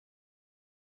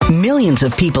Millions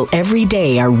of people every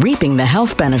day are reaping the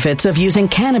health benefits of using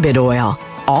cannabis oil,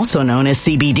 also known as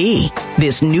CBD.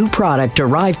 This new product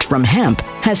derived from hemp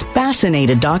has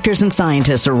fascinated doctors and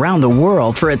scientists around the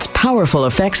world for its powerful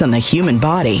effects on the human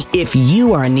body. If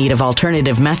you are in need of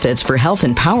alternative methods for health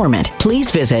empowerment, please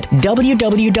visit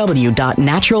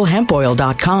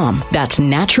www.naturalhempoil.com. That's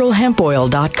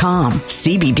naturalhempoil.com.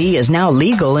 CBD is now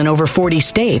legal in over 40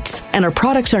 states, and our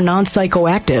products are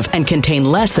non-psychoactive and contain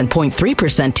less than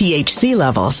 0.3% THC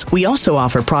levels. We also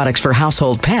offer products for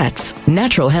household pets.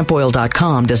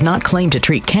 Naturalhempoil.com does not claim to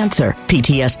treat cancer,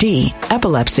 PTSD,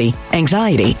 epilepsy,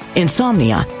 anxiety,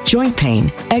 insomnia, joint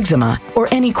pain, eczema, or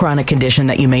any chronic condition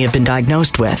that you may have been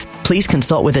diagnosed with. Please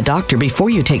consult with a doctor before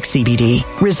you take CBD.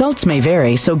 Results may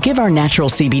vary, so give our natural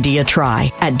CBD a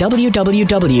try at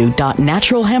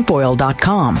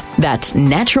www.naturalhempoil.com. That's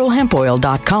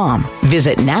naturalhempoil.com.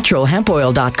 Visit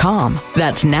naturalhempoil.com.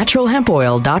 That's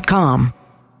naturalhempoil.com.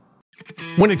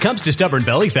 When it comes to stubborn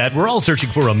belly fat, we're all searching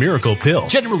for a miracle pill.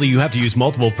 Generally, you have to use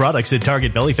multiple products that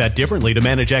target belly fat differently to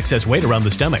manage excess weight around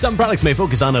the stomach. Some products may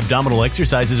focus on abdominal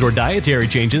exercises or dietary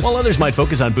changes, while others might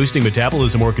focus on boosting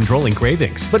metabolism or controlling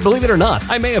cravings. But believe it or not,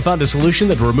 I may have found a solution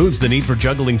that removes the need for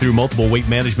juggling through multiple weight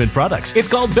management products. It's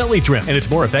called Belly Trim, and it's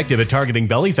more effective at targeting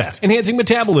belly fat, enhancing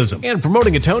metabolism, and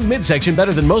promoting a toned midsection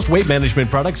better than most weight management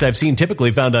products I've seen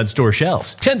typically found on store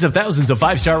shelves. Tens of thousands of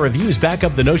 5-star reviews back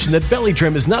up the notion that Belly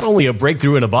Trim is not only a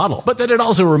breakthrough in a bottle, but that it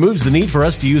also removes the need for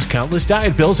us to use countless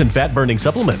diet pills and fat-burning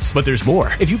supplements. But there's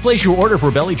more. If you place your order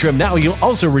for Belly Trim now, you'll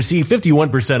also receive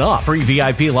 51% off, free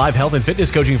VIP live health and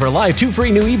fitness coaching for life, 2 free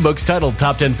new ebooks titled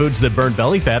Top 10 Foods That Burn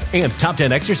Belly Fat and Top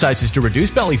 10 Exercises to Reduce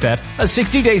Belly Fat, a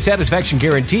 60-day satisfaction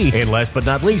guarantee, and last but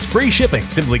not least, free shipping.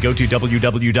 Simply go to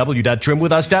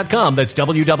www.trimwithus.com. That's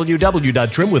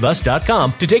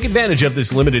www.trimwithus.com to take advantage of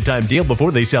this limited time deal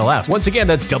before they sell out. Once again,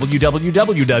 that's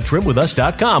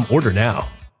www.trimwithus.com. Order now.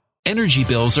 Energy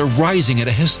bills are rising at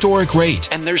a historic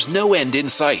rate, and there's no end in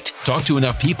sight. Talk to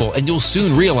enough people, and you'll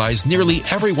soon realize nearly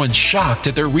everyone's shocked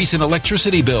at their recent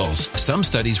electricity bills. Some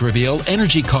studies reveal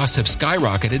energy costs have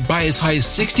skyrocketed by as high as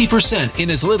 60%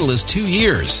 in as little as 2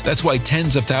 years. That's why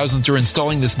tens of thousands are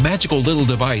installing this magical little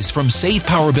device from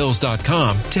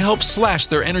SavePowerBills.com to help slash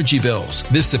their energy bills.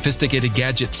 This sophisticated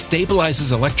gadget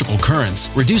stabilizes electrical currents,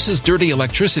 reduces dirty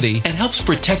electricity, and helps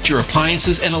protect your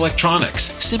appliances and electronics.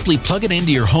 Simply plug it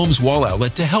into your home's wall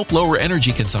outlet to help lower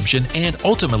energy consumption and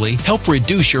ultimately help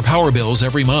reduce your power bills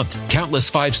every month.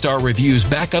 Countless 5-star reviews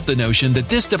back up the notion that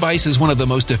this device is one of the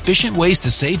most efficient ways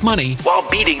to save money while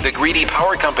beating the greedy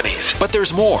power companies. But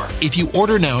there's more. If you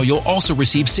order now, you'll also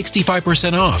receive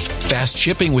 65% off, fast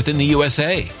shipping within the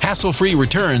USA, hassle-free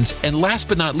returns, and last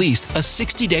but not least, a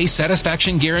 60-day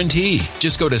satisfaction guarantee.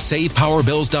 Just go to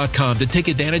SavePowerBills.com to take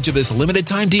advantage of this limited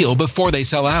time deal before they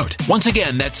sell out. Once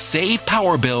again, that's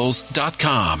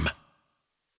SavePowerBills.com.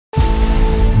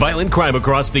 Violent crime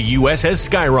across the U.S. has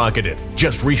skyrocketed.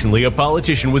 Just recently, a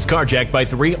politician was carjacked by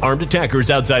 3 armed attackers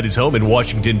outside his home in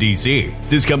Washington, D.C.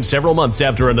 This comes several months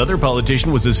after another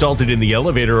politician was assaulted in the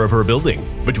elevator of her building.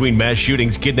 Between mass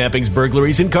shootings, kidnappings,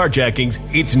 burglaries, and carjackings,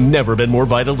 it's never been more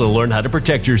vital to learn how to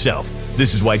protect yourself.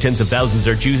 This is why tens of thousands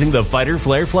are choosing the Fighter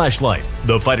Flare flashlight.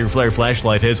 The Fighter Flare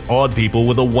flashlight has awed people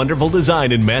with a wonderful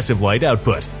design and massive light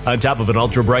output. On top of an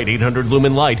ultra-bright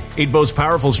 800-lumen light, it boasts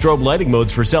powerful strobe lighting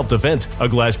modes for self-defense, a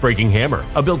glass-breaking hammer,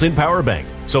 a built-in power bank,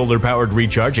 solar-powered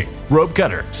recharging, rope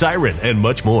cutter, siren, and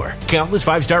much more. Countless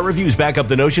 5-star reviews back up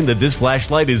the notion that this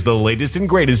flashlight is the latest and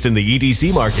greatest in the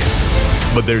EDC market.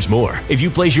 But there's more. If you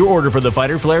place your order for the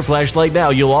Fighter Flare flashlight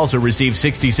now, you'll also receive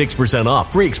 66%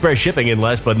 off, free express shipping, and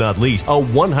last but not least, a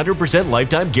 100%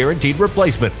 lifetime guaranteed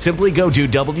replacement. Simply go to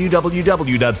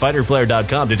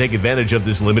www.fighterflare.com to take advantage of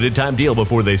this limited time deal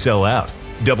before they sell out.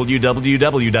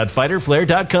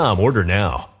 www.fighterflare.com. Order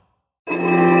now.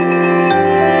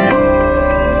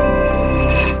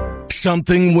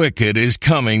 Something wicked is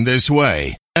coming this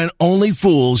way, and only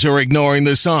fools are ignoring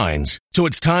the signs. So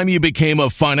it's time you became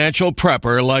a financial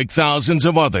prepper like thousands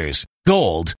of others.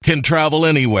 Gold can travel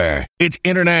anywhere. It's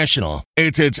international.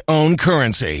 It's its own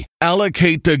currency.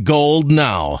 Allocate to gold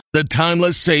now, the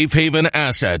timeless safe haven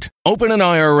asset. Open an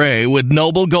IRA with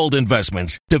Noble Gold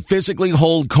Investments to physically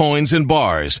hold coins and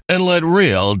bars and let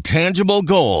real, tangible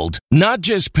gold, not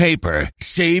just paper,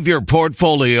 Save your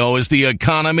portfolio as the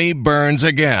economy burns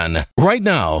again. Right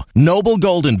now, Noble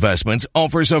Gold Investments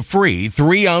offers a free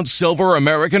 3-ounce silver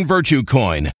American Virtue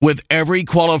coin with every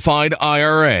qualified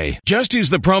IRA. Just use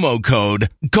the promo code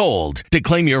GOLD to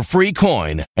claim your free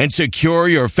coin and secure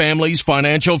your family's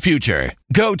financial future.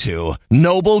 Go to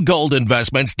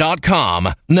noblegoldinvestments.com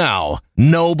now.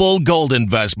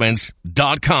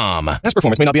 noblegoldinvestments.com. Past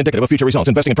performance may not be indicative of future results.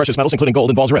 Investing in precious metals, including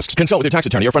gold, involves risks. Consult with your tax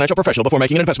attorney or financial professional before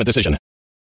making an investment decision.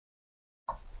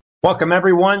 Welcome,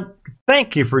 everyone.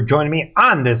 Thank you for joining me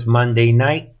on this Monday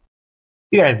night.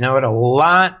 You guys know it. A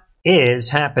lot is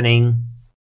happening.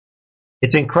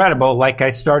 It's incredible. Like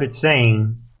I started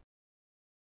saying,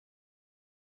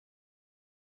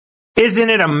 isn't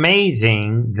it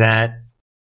amazing that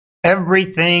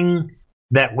everything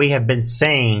that we have been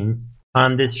saying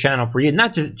on this channel for you,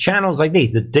 not just channels like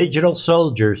these, the digital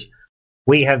soldiers,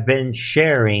 we have been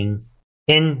sharing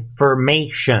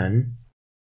information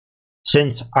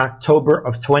since October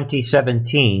of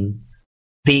 2017.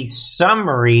 The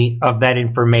summary of that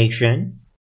information,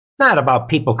 not about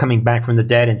people coming back from the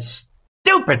dead and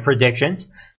stupid predictions.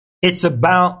 It's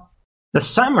about the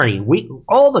summary. We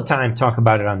all the time talk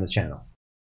about it on the channel.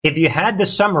 If you had to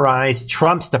summarize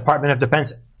Trump's Department of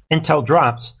Defense intel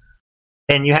drops,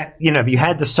 and if you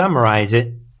had to summarize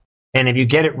it, and if you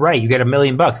get it right, you get $1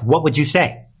 million. What would you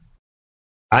say?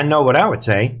 I know what I would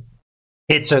say.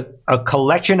 It's a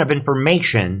collection of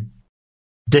information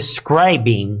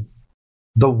describing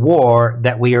the war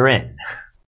that we are in.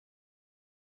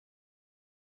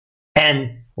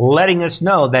 And letting us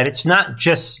know that it's not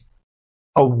just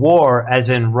a war as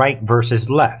in right versus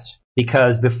left.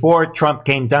 Because before Trump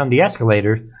came down the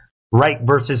escalator, right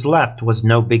versus left was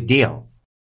no big deal.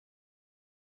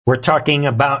 We're talking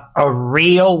about a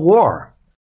real war.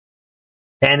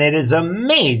 And it is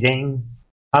amazing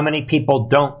how many people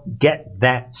don't get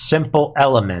that simple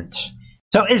element.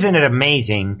 So isn't it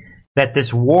amazing that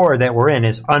this war that we're in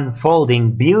is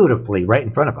unfolding beautifully right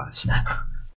in front of us?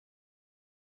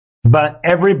 But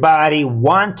everybody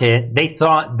wanted, they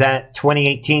thought that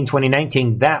 2018,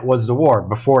 2019, that was the war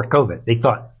before COVID. They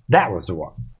thought that was the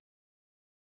war.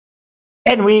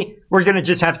 And we're going to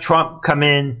just have Trump come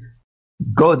in,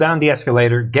 go down the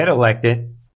escalator, get elected,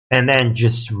 and then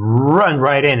just run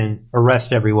right in and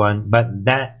arrest everyone. But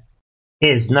that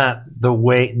is not the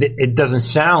way. It doesn't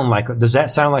sound like, does that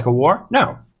sound like a war?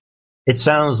 No. It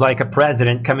sounds like a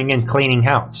president coming in cleaning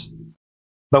house.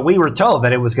 But we were told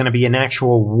that it was going to be an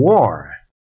actual war.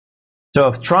 So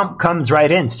if Trump comes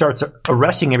right in, starts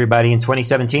arresting everybody in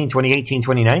 2017, 2018,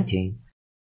 2019,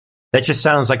 that just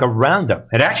sounds like a roundup.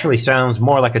 It actually sounds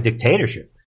more like a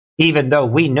dictatorship. Even though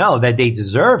we know that they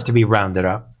deserve to be rounded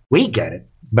up, we get it,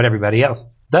 but everybody else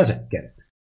doesn't get it.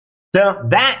 So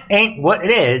that ain't what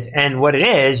it is, and what it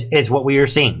is what we are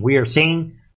seeing. We are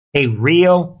seeing a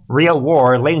real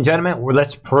war. Ladies and gentlemen,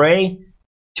 let's pray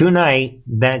tonight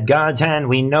that God's hand,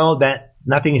 we know that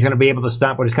nothing is going to be able to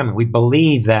stop what is coming. We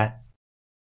believe that.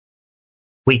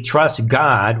 We trust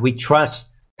God. We trust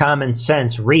common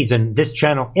sense, reason. This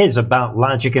channel is about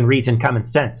logic and reason, common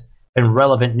sense, and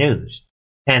relevant news.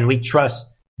 And we trust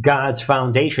God's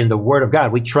foundation, the Word of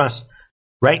God. We trust,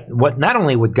 right, what not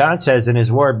only what God says in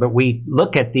His Word, but we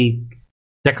look at the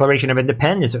Declaration of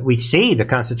Independence. We see the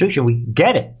Constitution. We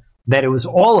get it. That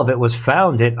all of it was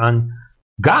founded on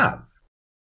God,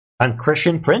 on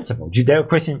Christian principle,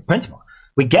 Judeo-Christian principle.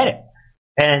 We get it.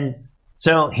 And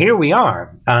so here we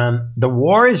are. The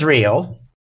war is real.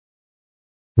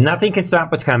 Nothing can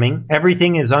stop what's coming.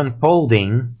 Everything is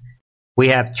unfolding. We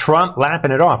have Trump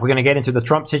lapping it off. We're going to get into the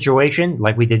Trump situation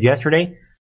like we did yesterday.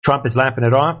 Trump is lapping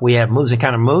it off. We have moves and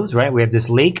counter-moves, right? We have this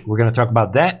leak. We're going to talk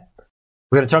about that.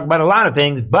 We're going to talk about a lot of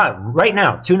things. But right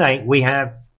now, tonight, we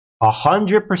have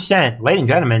 100%, ladies and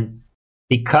gentlemen,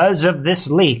 because of this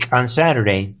leak on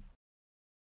Saturday.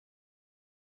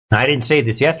 I didn't say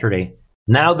this yesterday.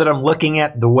 Now that I'm looking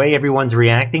at the way everyone's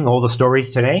reacting, all the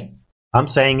stories today, I'm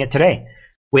saying it today.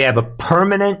 We have a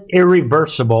permanent,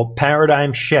 irreversible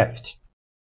paradigm shift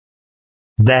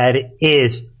that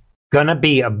is going to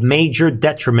be a major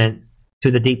detriment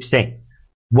to the deep state.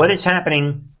 What is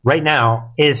happening right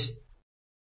now is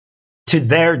to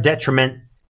their detriment,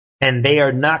 and they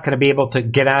are not going to be able to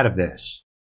get out of this.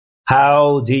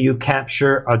 How do you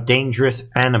capture a dangerous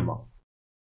animal?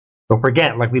 Don't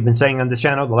forget, like we've been saying on this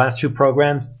channel, the last two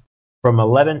programs, from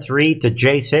 11.3 to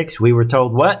J6, we were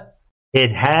told what?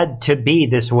 It had to be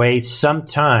this way.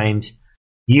 Sometimes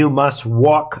you must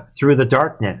walk through the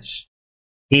darkness.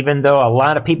 Even though a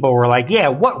lot of people were like, yeah,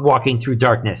 what walking through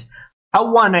darkness? I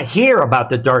want to hear about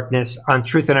the darkness on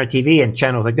Truth in Our TV and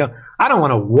channels like that. I don't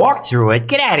want to walk through it.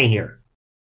 Get out of here.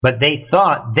 But they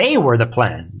thought they were the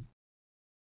plan.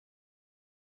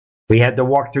 We had to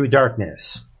walk through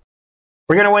darkness.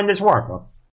 We're going to win this war, folks.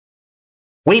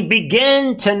 We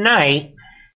begin tonight.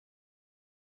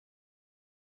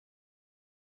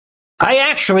 I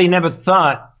actually never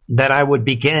thought that I would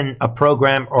begin a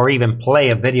program or even play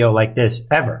a video like this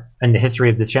ever in the history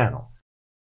of the channel.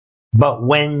 But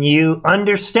when you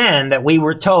understand that we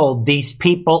were told these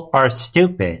people are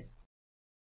stupid,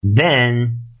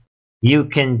 then you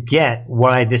can get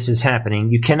why this is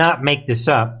happening. You cannot make this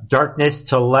up. Darkness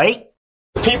to light.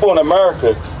 People in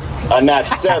America are not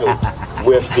settled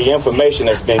with the information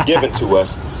that's been given to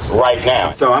us right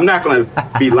now. So I'm not going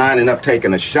to be lining up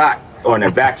taking a shot or a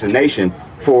vaccination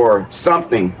for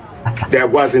something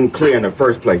that wasn't clear in the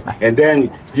first place. And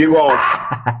then you all...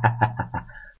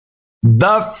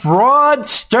 The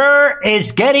fraudster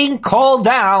is getting called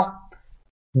out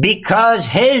because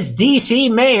his D.C.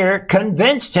 mayor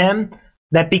convinced him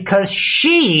that because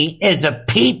she is a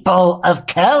people of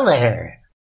color,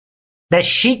 that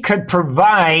she could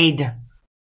provide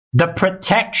the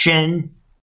protection.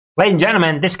 Ladies and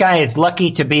gentlemen, this guy is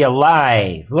lucky to be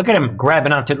alive. Look at him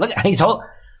grabbing onto. Look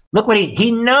what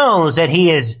he knows that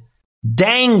he is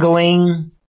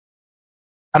dangling.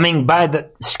 I mean, by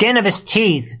the skin of his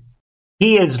teeth.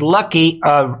 He is lucky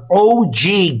an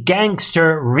OG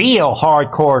gangster, real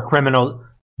hardcore criminal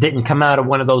didn't come out of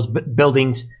one of those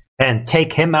buildings and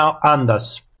take him out on the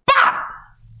spot.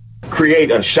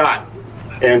 Create a shot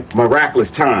in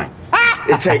miraculous time.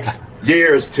 It takes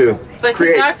years to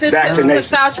create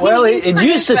vaccination. Well, it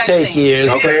used to take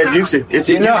years. Okay, it used to.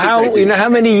 You know how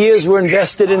many years were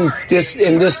invested in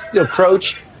this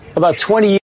approach? About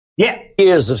 20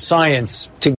 years of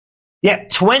science to. Yeah,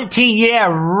 20,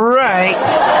 right.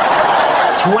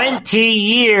 20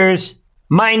 years.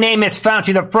 My name is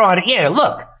Fauci the Fraud. Yeah,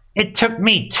 look, it took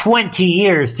me 20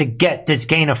 years to get this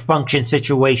gain of function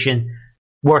situation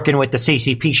working with the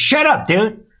CCP. Shut up,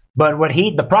 dude. But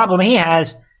the problem he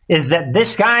has is that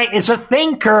this guy is a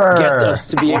thinker. Get us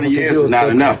to be able to years do it is not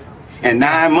enough. And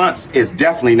 9 months is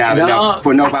definitely not enough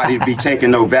for nobody to be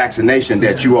taking no vaccination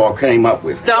that you all came up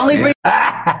with. The only reason.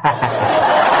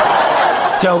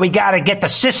 So we got to get the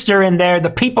sister in there,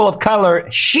 the people of color.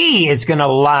 She is going to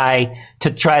lie to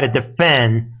try to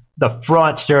defend the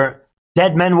fraudster.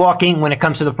 Dead men walking when it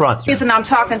comes to the fraudster. The reason I'm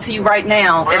talking to you right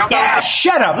now is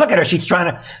shut up. Look at her. She's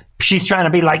trying to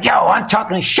be like, yo, I'm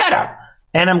talking. Shut up.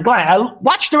 And I'm glad. I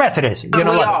watch the rest of this.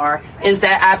 Is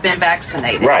that I've been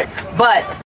vaccinated. Right.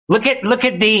 But look at the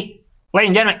ladies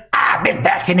and gentlemen. I've been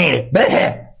vaccinated.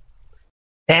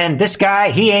 And this guy,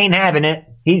 he ain't having it.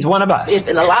 He's one of us. If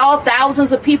it allows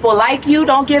thousands of people like you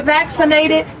don't get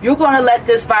vaccinated, you're going to let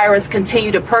this virus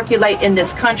continue to percolate in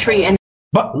this country.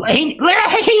 But he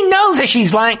knows that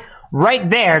she's lying. Right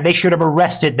there, they should have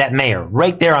arrested that mayor.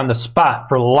 Right there on the spot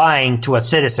for lying to a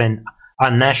citizen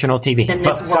on national TV.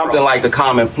 Something like the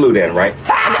common flu then, right?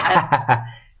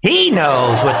 He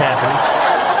knows what's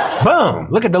happening. Boom.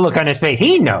 Look at the look on his face.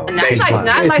 He knows.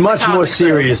 It's much more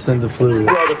serious than the flu.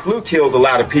 Well, the flu kills a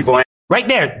lot of people. Right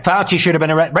there, Fauci should have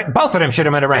been arrested. Right, both of them should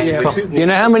have been arrested. Yeah. You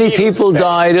know how many people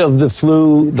died of the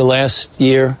flu the last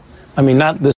year? I mean,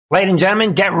 not this. Ladies and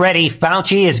gentlemen, get ready.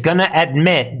 Fauci is going to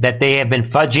admit that they have been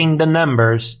fudging the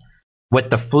numbers with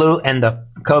the flu and the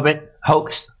COVID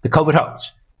hoax.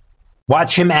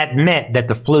 Watch him admit that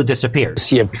the flu disappeared.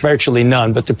 This year, virtually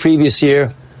none. But the previous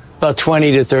year, about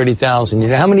 20 to 30,000. You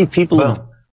know how many people? Boom.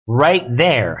 Right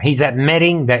there, he's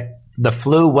admitting that the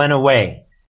flu went away.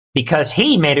 Because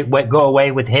he made it go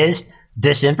away with his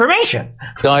disinformation.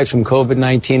 Died from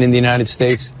COVID-19 in the United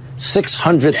States.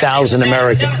 600,000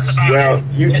 Americans. The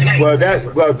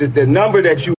number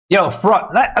that you... Yo,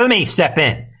 fraud, let me step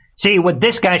in. See, what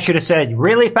this guy should have said,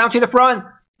 really, Fauci the Fraud?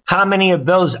 How many of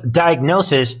those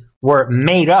diagnoses were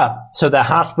made up so that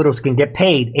hospitals can get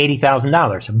paid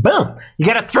 $80,000? Boom. You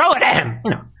got to throw it at him.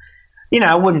 You know,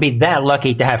 I wouldn't be that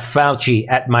lucky to have Fauci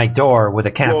at my door with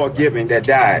a camera. You all giving that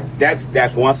died.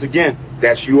 That's once again,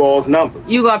 that's you all's number.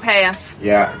 You gonna pass?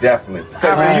 Yeah, definitely.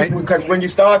 Because when you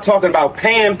start talking about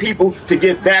paying people to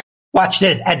get back. Watch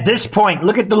this. At this point,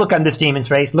 look at the look on this demon's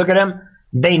face. Look at him.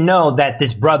 They know that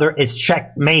this brother is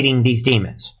checkmating these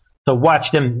demons. So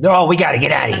watch them. Oh, we got to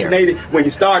get out of here. When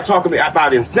you start talking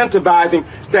about incentivizing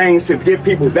things to get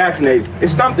people vaccinated,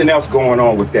 there's something else going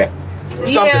on with that.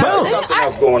 Something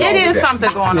else going on. It is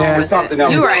something going on. There's something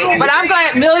else. You're right. But I'm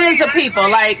glad millions of people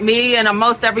like me and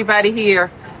most everybody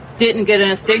here didn't get an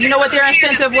incentive. You know what their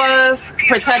incentive was?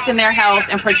 Protecting their health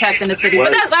and protecting the city.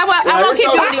 But I won't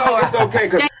keep you anymore. It's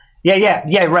okay.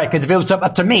 Yeah, right. Because if it was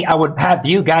up to me, I would have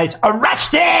you guys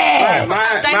arrested.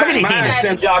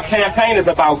 My y'all campaign is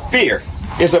about fear.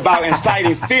 It's about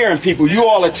inciting fear in people. You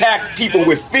all attack people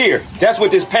with fear. That's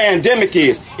what this pandemic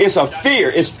is. It's a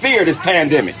fear. It's fear, this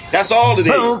pandemic. That's all it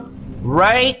is. Boom.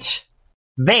 Right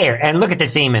there. And look at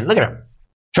this demon. Look at him.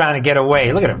 Trying to get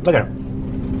away. Look at him. Look at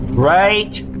him.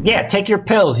 Right. Yeah, take your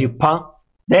pills, you punk.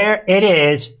 There it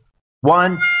is.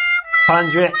 100%.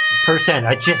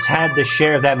 I just had to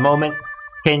share that moment.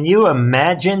 Can you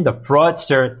imagine the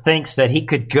fraudster thinks that he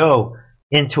could go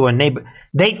into a neighbor?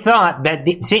 They thought that,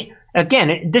 see,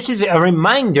 again, this is a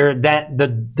reminder that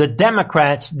the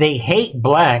Democrats, they hate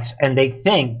blacks and they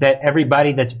think that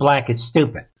everybody that's black is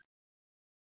stupid.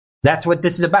 That's what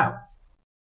this is about.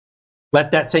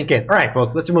 Let that sink in. All right,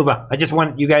 folks, let's move on. I just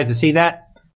want you guys to see that.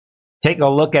 Take a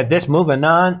look at this. Moving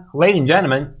on. Ladies and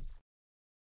gentlemen,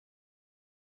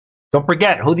 don't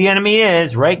forget who the enemy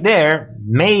is right there.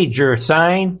 Major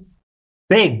sign.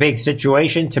 Big, big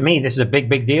situation. To me, this is a big,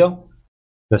 big deal.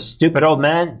 The stupid old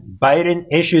man, Biden,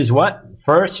 issues what?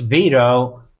 First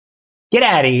veto. Get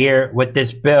out of here with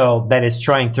this bill that is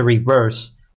trying to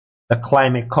reverse the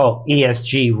climate cult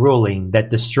ESG ruling that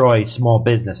destroys small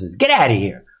businesses. Get out of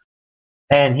here.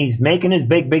 And he's making his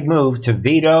big, big move to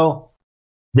veto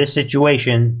this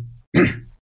situation,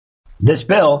 this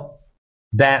bill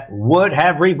that would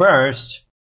have reversed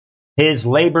his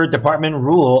Labor Department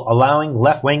rule allowing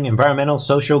left-wing environmental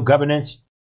social governance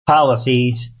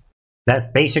policies. That's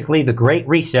basically the Great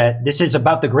Reset. This is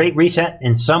about the Great Reset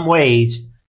in some ways.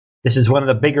 This is one of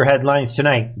the bigger headlines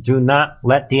tonight. Do not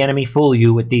let the enemy fool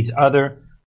you with these other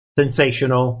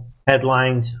sensational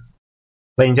headlines,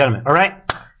 ladies and gentlemen. All right?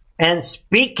 And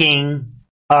speaking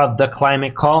of the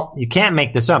climate cult, you can't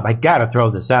make this up. I got to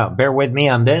throw this out. Bear with me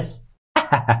on this.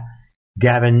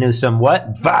 Gavin Newsom,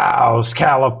 what? Vows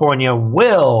California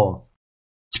will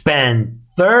spend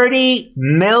 $30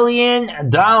 million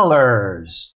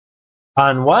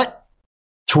on what?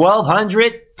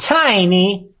 1,200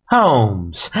 tiny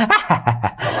homes. Yeah,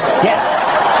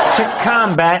 to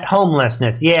combat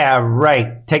homelessness. Yeah,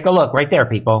 right. Take a look right there,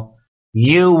 people.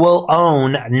 You will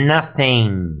own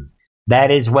nothing.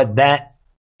 That is what that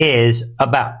is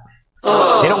about. They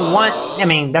don't want, I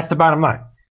mean, that's the bottom line.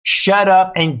 Shut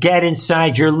up and get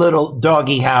inside your little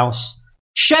doggy house.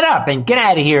 Shut up and get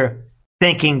out of here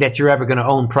thinking that you're ever going to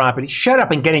own property. Shut up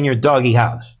and get in your doggy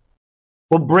house.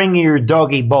 We'll bring you your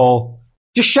doggy bowl.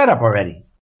 Just shut up already.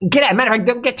 Get out. Matter of fact,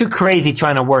 don't get too crazy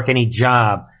trying to work any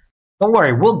job. Don't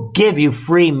worry. We'll give you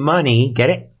free money,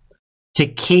 get it, to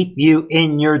keep you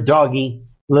in your doggy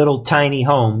little tiny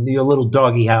home, your little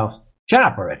doggy house. Shut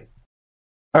up already.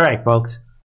 All right, folks.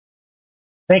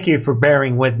 Thank you for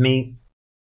bearing with me.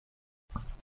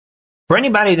 For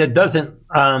anybody that doesn't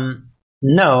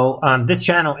know, this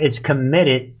channel is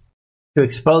committed to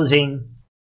exposing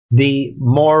the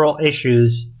moral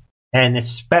issues and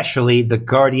especially the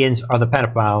guardians of the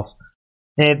pedophiles.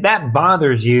 And if that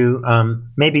bothers you,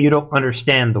 maybe you don't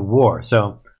understand the war.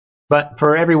 So, but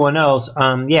for everyone else,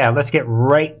 yeah, let's get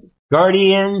right.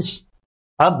 Guardians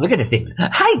of, look at this statement.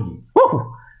 Hi!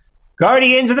 Woo!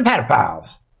 Guardians of the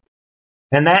pedophiles.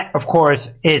 And that, of course,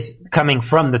 is coming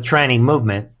from the tranny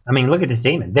movement. I mean, look at this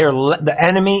statement. The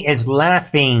enemy is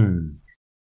laughing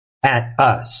at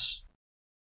us.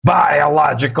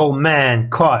 Biological man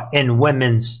caught in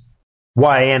women's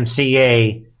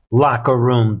YMCA locker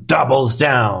room doubles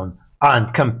down on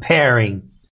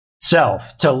comparing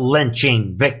self to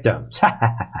lynching victims.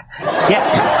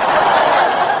 Yeah.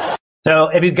 So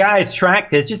if you guys track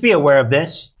this, just be aware of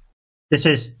this. This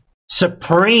is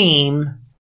supreme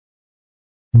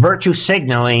virtue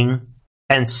signaling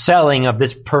and selling of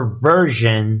this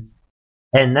perversion.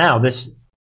 And now this,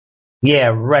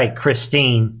 yeah, right,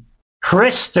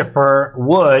 Christopher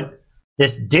Wood,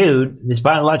 this dude, this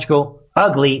biological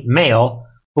ugly male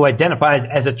who identifies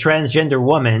as a transgender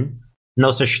woman,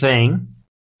 no such thing,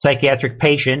 psychiatric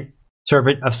patient,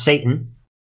 servant of Satan,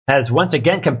 has once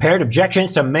again compared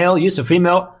objections to male use of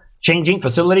female changing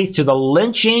facilities to the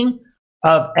lynching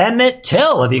of Emmett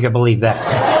Till, if you can believe that.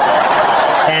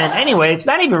 And anyway, it's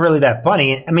not even really that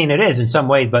funny. I mean, it is in some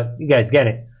ways, but you guys get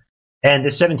it. And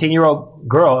this 17-year-old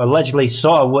girl allegedly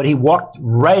saw what he walked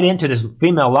right into this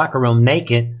female locker room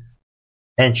naked,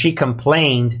 and she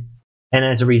complained. And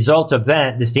as a result of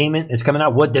that, this demon is coming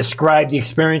out. Would describe the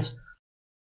experience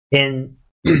in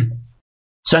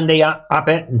Sunday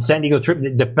op-ed in San Diego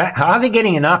Tribune. How's he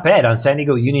getting an op-ed on San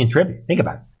Diego Union Tribune? Think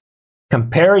about it.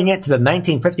 Comparing it to the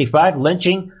 1955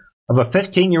 lynching of a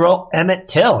 15-year-old Emmett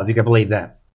Till, if you can believe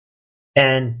that.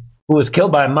 And who was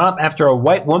killed by a mob after a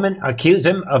white woman accused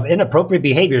him of inappropriate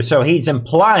behavior. So he's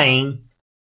implying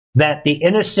that the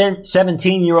innocent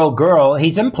 17-year-old girl,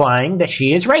 he's implying that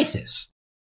she is racist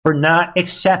for not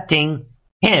accepting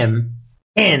him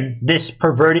in this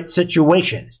perverted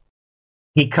situation.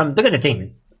 He comes, look at the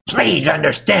demon. Please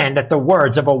understand that the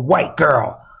words of a white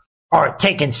girl are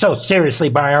taken so seriously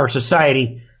by our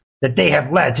society that they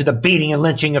have led to the beating and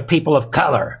lynching of people of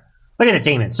color. Look at the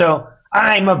demon. So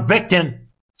I'm a victim.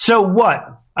 So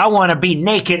what? I want to be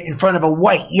naked in front of a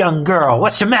white young girl.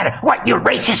 What's the matter? What, you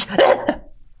racist?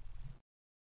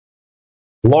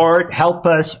 Lord, help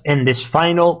us in this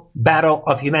final battle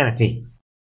of humanity.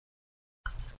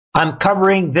 I'm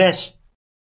covering this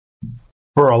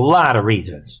for a lot of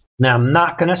reasons. Now, I'm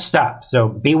not going to stop, so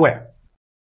beware.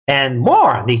 And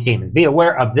more on these demons. Be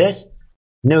aware of this.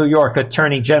 New York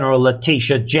Attorney General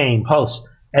Letitia James hosts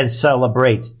and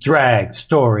celebrates Drag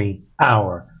Story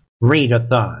Hour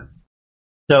Readathon.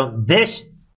 So this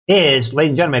is,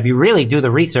 ladies and gentlemen, if you really do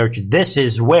the research, this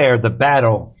is where the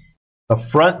battle, the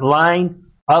front line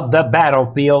of the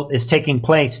battlefield is taking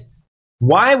place.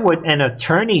 Why would an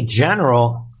attorney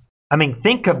general,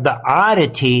 think of the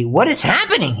oddity. What is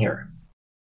happening here?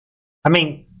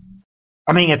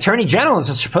 Attorney generals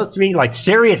are supposed to be like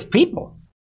serious people.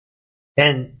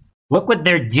 And look what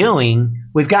they're doing.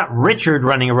 We've got Richard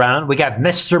running around. We got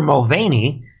Mr.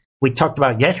 Mulvaney. We talked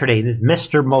about yesterday, this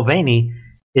Mr. Mulvaney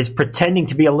is pretending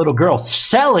to be a little girl,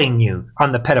 selling you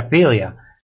on the pedophilia.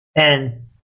 And,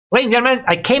 ladies and gentlemen,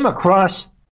 I came across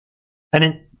an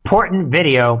important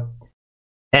video,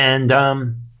 and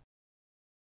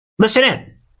listen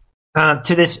in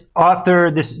to this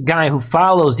author, this guy who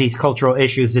follows these cultural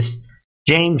issues, this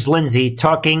James Lindsay,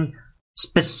 talking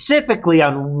specifically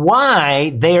on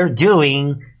why they're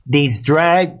doing these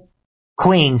drag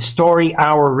queen story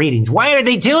hour readings. Why are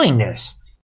they doing this?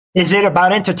 Is it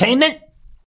about entertainment?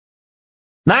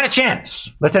 Not a chance.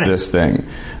 Listen. This thing.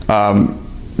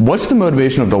 What's the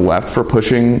motivation of the left for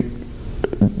pushing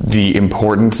the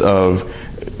importance of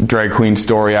drag queen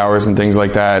story hours and things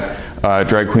like that,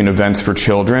 drag queen events for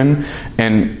children?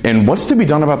 And what's to be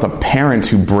done about the parents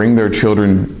who bring their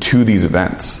children to these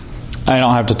events? I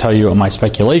don't have to tell you what my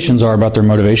speculations are about their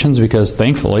motivations because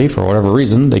thankfully, for whatever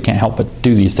reason, they can't help but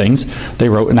do these things. They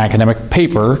wrote an academic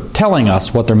paper telling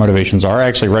us what their motivations are. I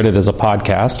actually read it as a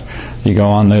podcast. You go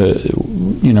on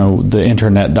the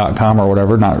internet.com or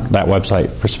whatever, not that website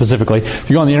specifically.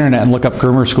 If you go on the internet and look up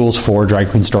Groomer Schools for Drag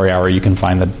Queen Story Hour, you can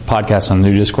find the podcast on the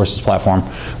New Discourses platform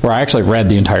where I actually read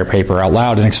the entire paper out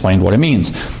loud and explained what it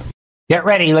means. Get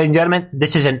ready, ladies and gentlemen.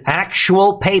 This is an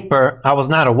actual paper. I was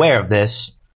not aware of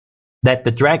this. That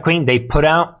the drag queen, they put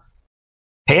out,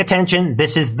 pay attention,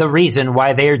 this is the reason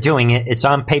why they are doing it. It's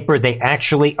on paper. They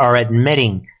actually are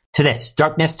admitting to this.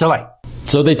 Darkness to light.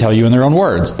 So they tell you in their own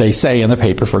words. They say in the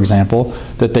paper, for example,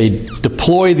 that they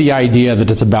deploy the idea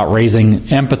that it's about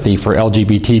raising empathy for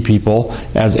LGBT people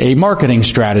as a marketing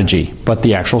strategy. But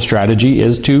the actual strategy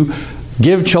is to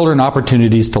give children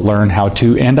opportunities to learn how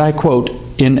to, and I quote,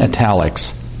 in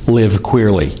italics, live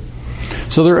queerly.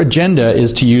 So their agenda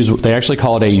is to use, they actually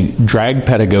call it a drag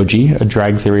pedagogy, a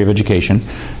drag theory of education.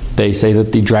 They say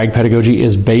that the drag pedagogy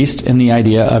is based in the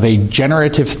idea of a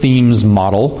generative themes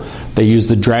model. They use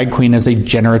the drag queen as a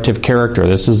generative character.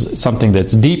 This is something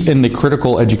that's deep in the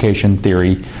critical education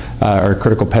theory or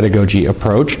critical pedagogy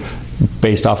approach,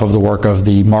 based off of the work of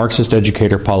the Marxist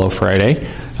educator Paulo Freire,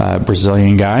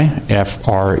 Brazilian guy,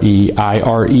 Freire,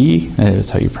 that's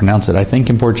how you pronounce it, I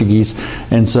think, in Portuguese.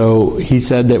 And so he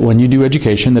said that when you do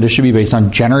education, that it should be based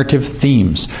on generative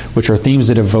themes, which are themes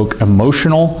that evoke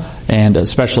emotional and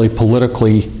especially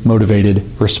politically motivated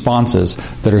responses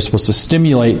that are supposed to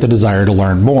stimulate the desire to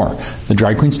learn more. The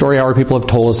Drag Queen Story Hour people have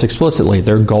told us explicitly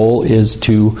their goal is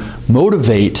to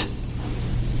motivate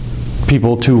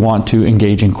people to want to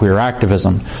engage in queer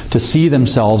activism, to see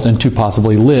themselves and to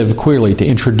possibly live queerly, to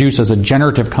introduce as a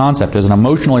generative concept, as an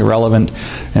emotionally relevant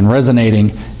and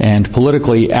resonating and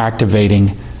politically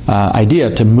activating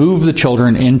idea, to move the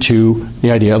children into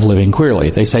the idea of living queerly.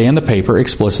 They say in the paper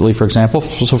explicitly, for example,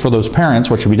 so for those parents,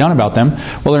 what should be done about them?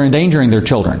 Well, they're endangering their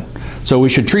children. So we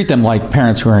should treat them like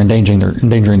parents who are endangering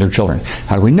their children.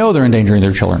 How do we know they're endangering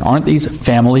their children? Aren't these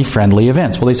family-friendly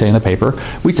events? Well, they say in the paper,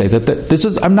 we say that this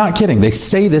is, I'm not kidding, they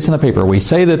say this in the paper. We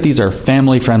say that these are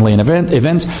family-friendly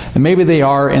events, and maybe they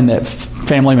are, and that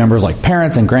family members like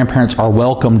parents and grandparents are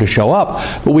welcome to show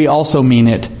up, but we also mean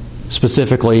it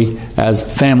specifically as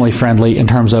family-friendly in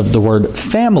terms of the word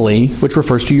family, which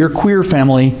refers to your queer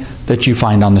family that you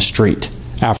find on the street.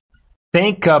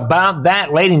 Think about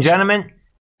that, ladies and gentlemen.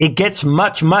 It gets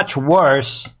much, much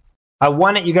worse. I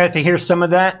wanted you guys to hear some of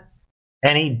that.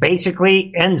 And he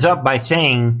basically ends up by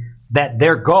saying that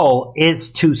their goal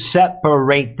is to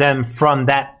separate them from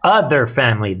that other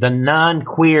family, the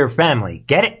non-queer family.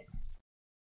 Get it?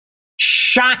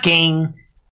 Shocking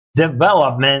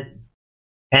development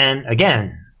And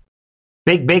again,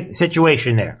 big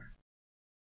situation there.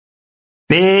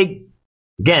 Big,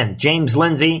 again, James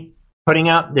Lindsay putting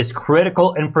out this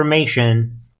critical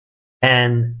information.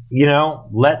 And,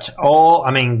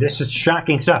 this is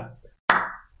shocking stuff.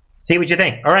 See what you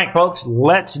think. All right, folks,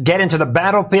 let's get into the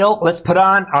battlefield. Let's put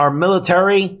on our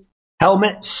military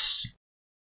helmets,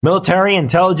 military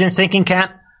intelligence thinking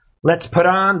cap. Let's put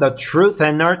on the Truth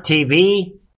and Art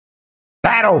TV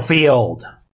battlefield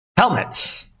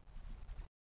helmets.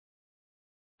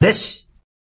 This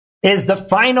is the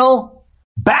final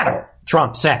battle,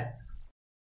 Trump said.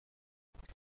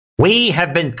 We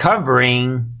have been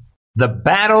covering the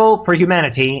battle for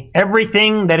humanity.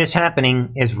 Everything that is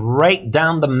happening is right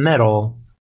down the middle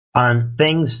on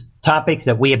topics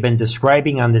that we have been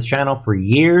describing on this channel for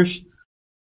years,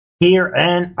 here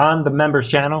and on the members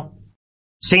channel.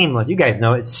 Seamless. You guys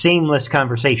know it's seamless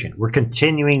conversation. We're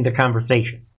continuing the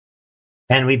conversation.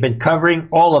 And we've been covering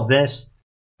all of this.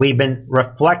 We've been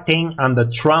reflecting on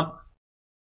the Trump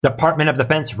Department of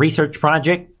Defense research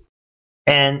project.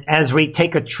 And as we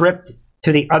take a trip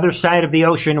to the other side of the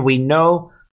ocean, we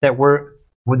know that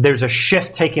there's a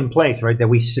shift taking place, right? That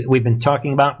we've been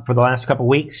talking about for the last couple of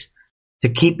weeks. To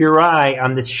keep your eye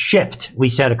on this shift, we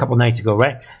said a couple nights ago,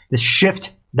 right? The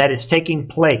shift that is taking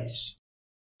place.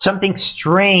 Something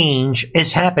strange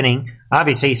is happening.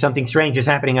 Obviously, something strange is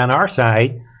happening on our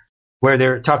side, where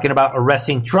they're talking about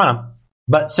arresting Trump.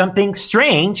 But something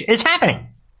strange is happening.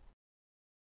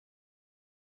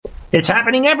 It's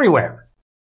happening everywhere.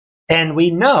 And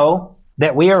we know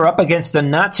that we are up against the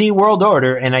Nazi world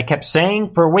order, and I kept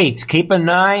saying for weeks, keep an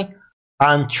eye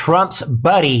on Trump's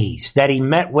buddies that he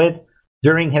met with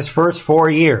during his first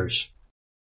 4 years.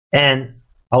 And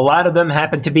a lot of them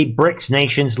happen to be BRICS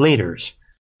nations leaders.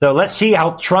 So let's see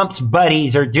how Trump's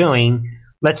buddies are doing.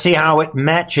 Let's see how it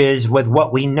matches with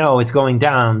what we know is going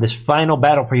down, this final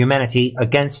battle for humanity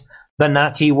against the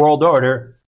Nazi world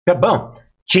order. Kaboom.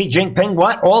 Xi Jinping,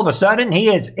 what? All of a sudden, he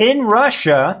is in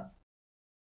Russia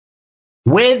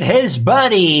with his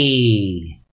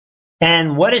buddy.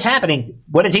 And what is happening?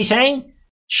 What is he saying?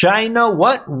 China,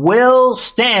 what? Will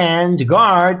stand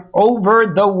guard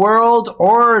over the world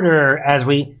order, as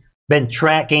we've been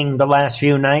tracking the last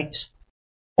few nights.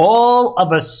 All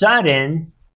of a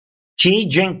sudden, Xi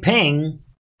Jinping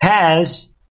has,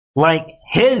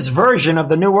 his version of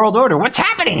the New World Order. What's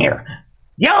happening here?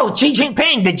 Yo, Xi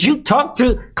Jinping, did you talk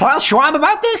to Klaus Schwab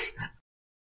about this?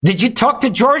 Did you talk to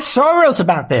George Soros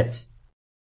about this?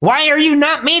 Why are you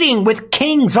not meeting with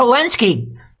King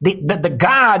Zelensky, the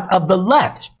god of the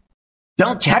left?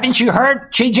 Haven't you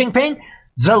heard, Xi Jinping?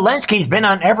 Zelensky's been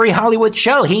on every Hollywood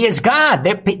show. He is God.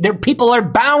 Their people are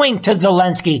bowing to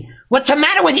Zelensky. What's the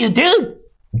matter with you, dude?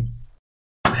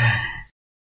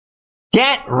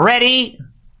 Get ready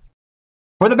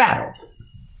for the battle.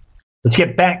 Let's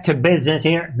get back to business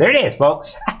here. There it is,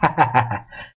 folks.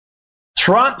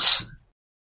 Trump's,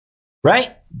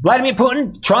 right? Vladimir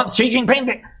Putin, Trump, Xi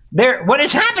Jinping. What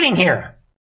is happening here?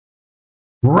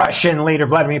 Russian leader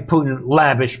Vladimir Putin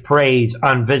lavish praise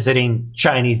on visiting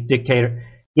Chinese dictator.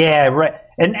 Yeah, right.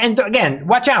 And again,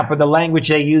 watch out for the language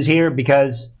they use here,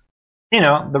 because,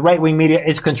 the right-wing media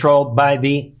is controlled by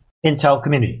the intel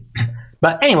community.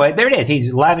 But anyway, there it is.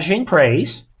 He's lavishing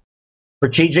praise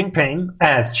for Xi Jinping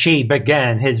as Xi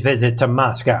began his visit to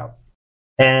Moscow.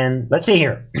 And let's see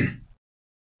here.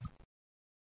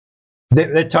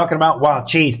 They're talking about, while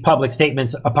Xi's public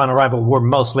statements upon arrival were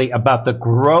mostly about the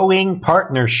growing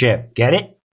partnership, get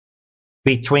it?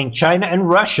 Between China and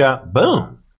Russia,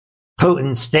 boom.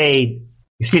 Putin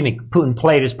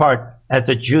played his part as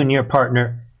the junior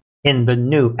partner in the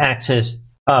new axis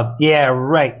of,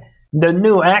 the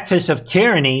new axis of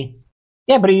tyranny.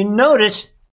 Yeah, but you notice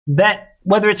that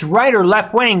whether it's right or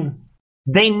left wing,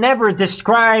 they never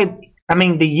describe,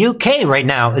 the UK right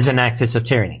now is an axis of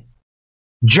tyranny.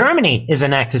 Germany is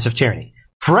an axis of tyranny.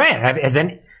 Ladies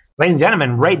and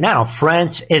gentlemen, right now,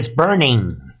 France is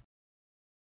burning.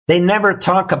 They never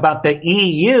talk about the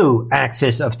EU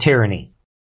axis of tyranny.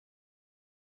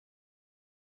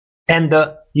 And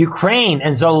the Ukraine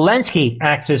and Zelensky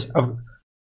axis of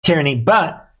tyranny.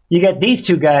 But you get these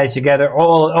two guys together,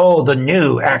 the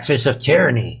new axis of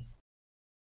tyranny,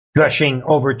 gushing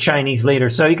over Chinese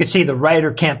leaders. So you can see the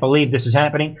writer can't believe this is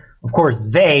happening. Of course,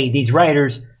 these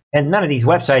writers, and none of these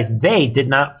websites, they did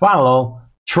not follow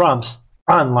Trump's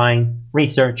online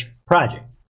research project.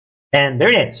 And there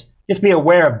it is. Just be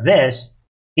aware of this.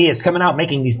 He is coming out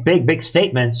making these big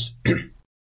statements.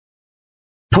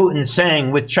 Putin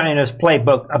saying with China's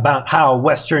playbook about how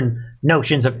Western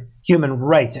notions of human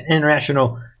rights and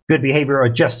international good behavior are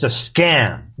just a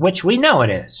scam, which we know it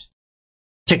is,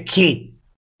 to keep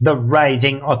the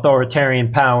rising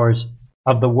authoritarian powers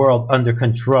of the world under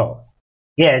control.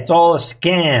 Yeah, it's all a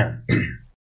scam.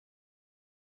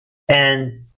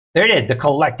 And there it is. The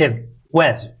collective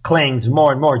West clings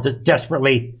more and more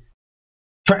desperately.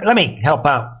 Let me help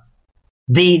out.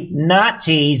 The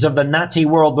Nazis of the Nazi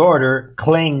world order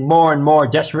cling more and more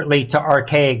desperately to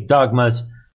archaic dogmas,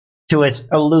 to its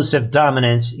elusive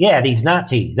dominance. Yeah, these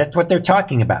Nazis, that's what they're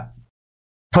talking about.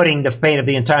 Putting the fate of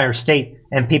the entire state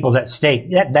and peoples at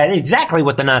stake. That is exactly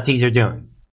what the Nazis are doing.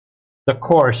 The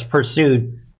course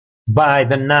pursued by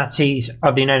the Nazis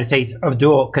of the United States of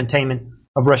dual containment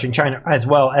of Russia and China, as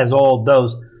well as all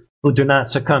those who do not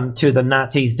succumb to the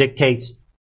Nazis' dictates,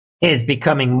 is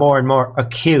becoming more and more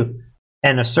acute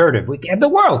and assertive. The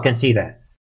world can see that. ...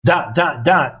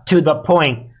 To the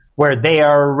point where they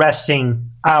are arresting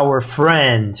our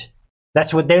friend.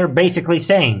 That's what they're basically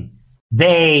saying.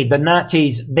 The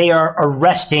Nazis, they are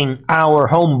arresting our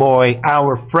homeboy,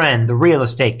 our friend, the real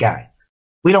estate guy.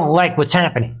 We don't like what's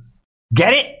happening.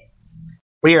 Get it?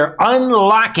 We are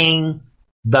unlocking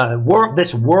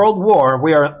this world war.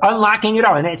 We are unlocking it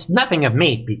all. And it's nothing of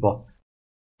me, people.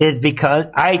 It's because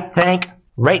I thank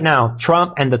right now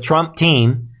Trump and the Trump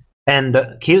team and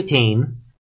the Q team,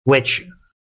 which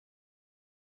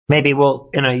maybe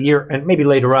will in a year and maybe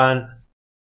later on,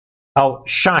 I'll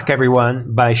shock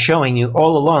everyone by showing you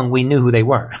all along we knew who they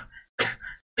were.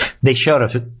 They showed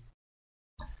us.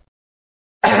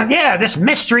 Yeah, this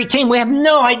mystery team, we have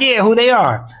no idea who they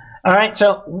are. All right,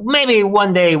 so maybe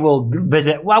one day we'll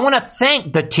visit. Well, I want to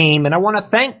thank the team and I want to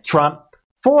thank Trump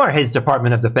for his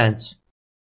Department of Defense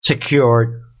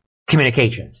secured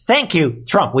communications. Thank you,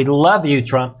 Trump. We love you,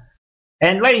 Trump.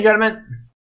 And ladies and gentlemen,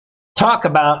 talk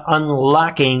about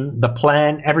unlocking the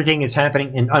plan. Everything is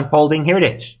happening and unfolding. Here it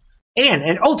is.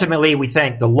 And ultimately, we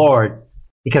thank the Lord,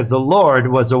 because the Lord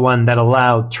was the one that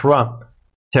allowed Trump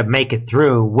to make it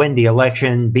through, win the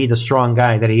election, be the strong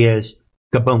guy that he is.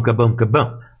 Kaboom, kaboom,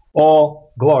 kaboom.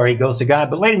 All glory goes to God.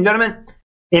 But ladies and gentlemen,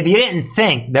 if you didn't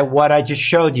think that what I just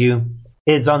showed you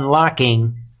is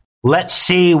unlocking, let's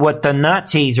see what the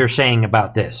Nazis are saying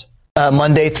about this.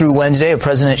 Monday through Wednesday of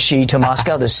President Xi to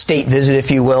Moscow, the state visit, if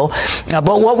you will.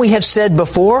 But what we have said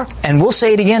before, and we'll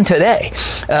say it again today,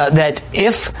 that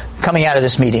if coming out of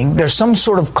this meeting, there's some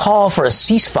sort of call for a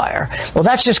ceasefire, well,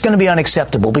 that's just going to be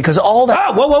unacceptable, because all that...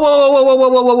 Oh, whoa, whoa, whoa, whoa, whoa,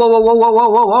 whoa, whoa, whoa, whoa, whoa, whoa,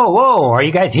 whoa, whoa, whoa. Are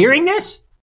you guys hearing this?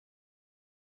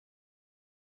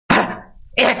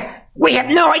 If we have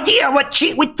no idea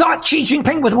we thought Xi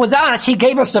Jinping was with us. He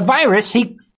gave us the virus.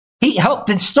 He helped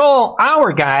install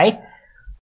our guy.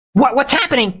 What's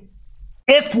happening?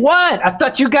 If what? I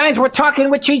thought you guys were talking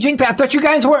with Xi Jinping. I thought you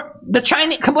guys were the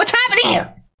Chinese. What's happening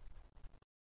here?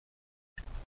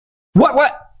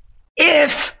 What?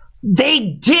 If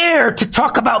they dare to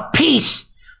talk about peace.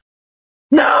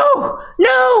 No.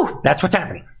 That's what's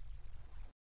happening.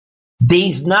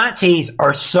 These Nazis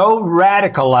are so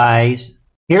radicalized,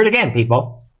 hear it again,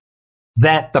 people,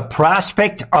 that the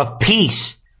prospect of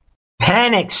peace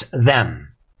panics them.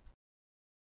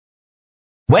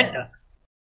 What's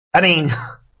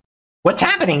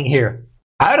happening here?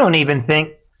 I don't even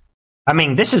think,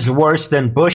 this is worse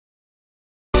than Bush.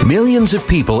 Millions of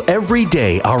people every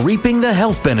day are reaping the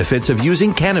health benefits of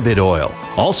using cannabis oil,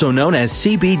 also known as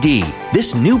CBD.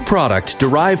 This new product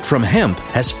derived from hemp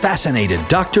has fascinated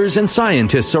doctors and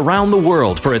scientists around the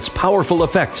world for its powerful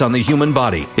effects on the human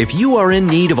body. If you are in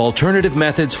need of alternative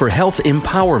methods for health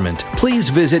empowerment, please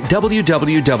visit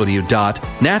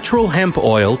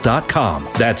www.naturalhempoil.com.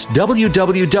 That's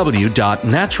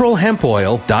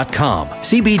www.naturalhempoil.com.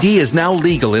 CBD is now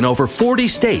legal in over 40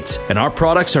 states, and our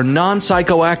products are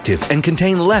non-psychoactive and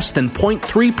contain less than 0.3%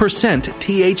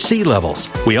 THC levels.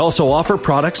 We also offer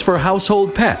products for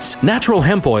household pets.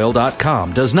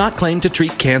 NaturalHempOil.com does not claim to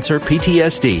treat cancer,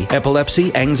 PTSD,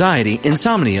 epilepsy, anxiety,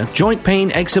 insomnia, joint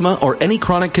pain, eczema, or any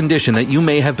chronic condition that you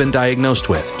may have been diagnosed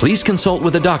with. Please consult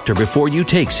with a doctor before you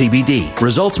take CBD.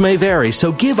 Results may vary,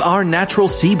 so give our natural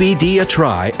CBD a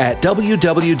try at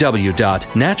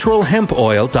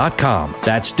www.naturalhempoil.com.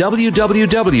 That's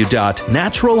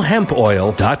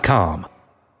www.naturalhempoil.com.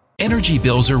 Energy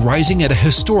bills are rising at a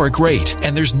historic rate,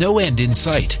 and there's no end in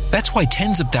sight. That's why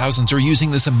tens of thousands are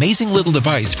using this amazing little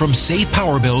device from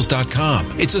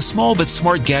SavePowerBills.com. It's a small but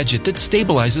smart gadget that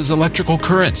stabilizes electrical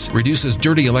currents, reduces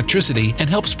dirty electricity, and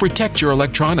helps protect your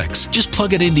electronics. Just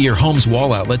plug it into your home's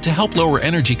wall outlet to help lower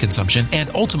energy consumption and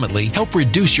ultimately help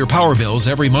reduce your power bills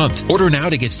every month. Order now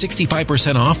to get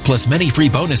 65% off plus many free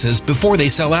bonuses before they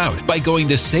sell out by going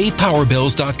to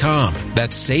SavePowerBills.com.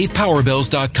 That's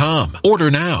SavePowerBills.com.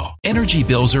 Order now. Energy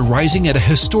bills are rising at a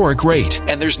historic rate,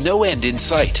 and there's no end in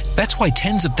sight. That's why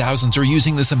tens of thousands are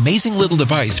using this amazing little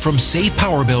device from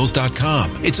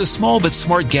SavePowerBills.com. It's a small but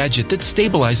smart gadget that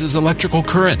stabilizes electrical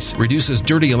currents, reduces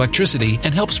dirty electricity,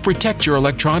 and helps protect your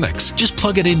electronics. Just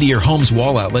plug it into your home's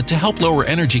wall outlet to help lower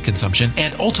energy consumption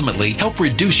and ultimately help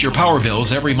reduce your power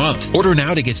bills every month. Order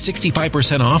now to get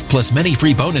 65% off plus many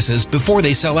free bonuses before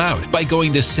they sell out by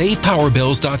going to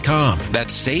SavePowerBills.com.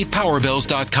 That's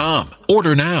SavePowerBills.com.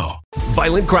 Order now.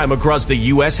 Violent crime across the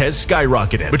U.S. has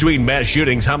skyrocketed. Between mass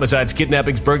shootings, homicides,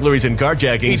 kidnappings, burglaries, and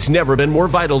carjackings, it's never been more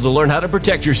vital to learn how to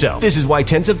protect yourself. This is why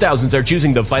tens of thousands are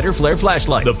choosing the Fighter Flare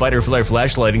flashlight. The Fighter Flare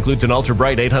flashlight includes an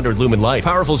ultra-bright 800-lumen light,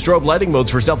 powerful strobe lighting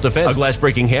modes for self-defense, a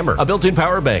glass-breaking hammer, a built-in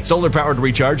power bank, solar-powered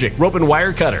recharging, rope and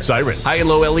wire cutter, siren, high and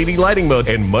low LED lighting mode,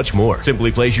 and much more.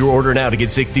 Simply place your order now to get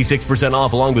 66%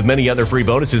 off along with many other free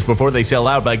bonuses before they sell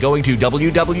out by going to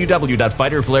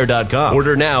www.fighterflare.com.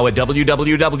 Order now at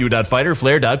www.fighterflare.com.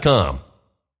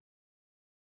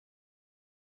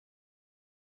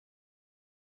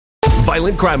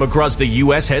 Violent crime across the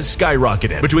U.S. has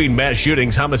skyrocketed. Between mass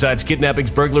shootings, homicides, kidnappings,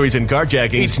 burglaries, and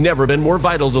carjackings, it's never been more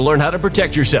vital to learn how to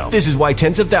protect yourself. This is why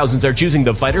tens of thousands are choosing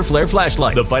the Fighter Flare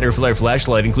flashlight. The Fighter Flare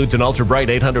flashlight includes an ultra-bright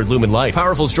 800-lumen light,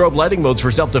 powerful strobe lighting modes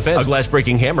for self-defense, a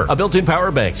glass-breaking hammer, a built-in power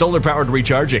bank, solar-powered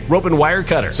recharging, rope and wire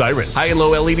cutter, siren, high and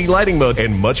low LED lighting mode,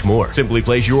 and much more. Simply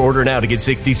place your order now to get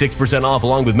 66% off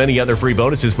along with many other free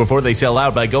bonuses before they sell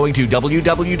out by going to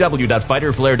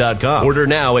www.fighterflare.com. Order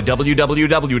now at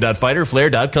www.fighterflare.com.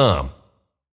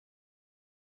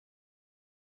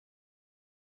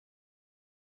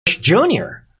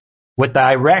 Junior with the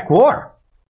Iraq War.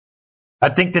 I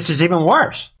think this is even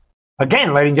worse.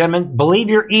 Again, ladies and gentlemen, believe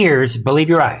your ears, believe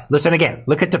your eyes. Listen again.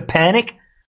 Look at the panic.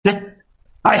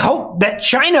 I hope that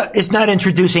China is not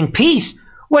introducing peace.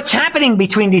 What's happening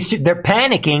between these two? They're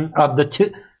panicking of the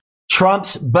two.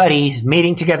 Trump's buddies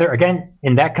meeting together again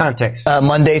in that context.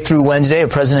 Monday through Wednesday,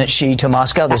 President Xi to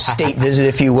Moscow, the state visit,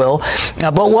 if you will.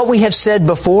 But what we have said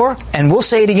before, and we'll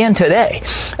say it again today,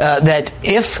 that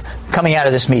if coming out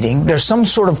of this meeting, there's some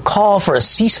sort of call for a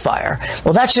ceasefire,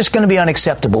 well, that's just going to be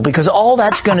unacceptable because all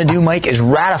that's going to do, Mike, is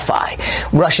ratify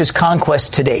Russia's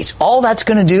conquest to date. All that's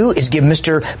going to do is give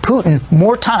Mr. Putin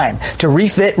more time to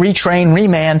refit, retrain,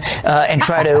 reman, and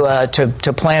try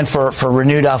to plan for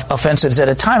renewed offensives at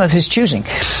a time of his choosing.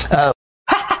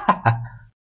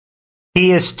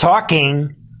 He is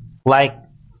talking like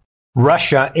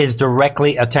Russia is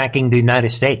directly attacking the United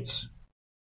States.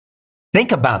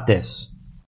 Think about this.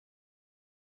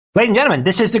 Ladies and gentlemen,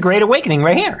 this is the Great Awakening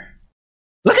right here.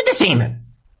 Look at this demon.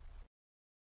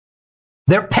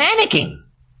 They're panicking.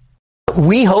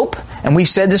 We hope, and we've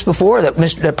said this before,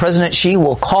 that President Xi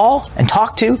will call and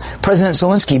talk to President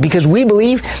Zelensky because we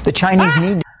believe the Chinese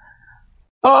need.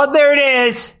 Oh, there it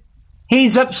is.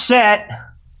 He's upset.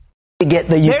 To get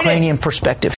the Ukrainian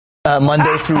perspective.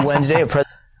 Monday through Wednesday.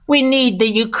 We need the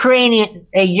Ukrainian.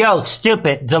 Hey, yo,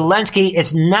 stupid. Zelensky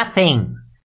is nothing.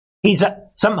 He's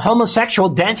some homosexual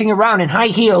dancing around in high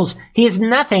heels. He is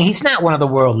nothing. He's not one of the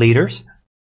world leaders.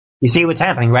 You see what's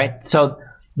happening, right? So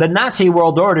the Nazi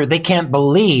world order, they can't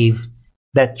believe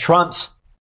that Trump's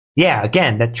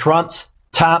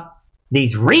top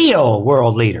these real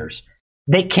world leaders.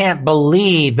 They can't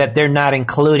believe that they're not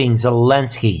including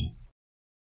Zelensky.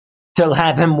 To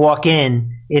have him walk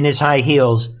in his high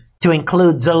heels, to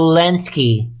include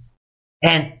Zelensky.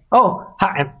 And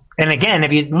again,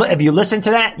 if you listen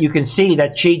to that, you can see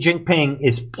that Xi Jinping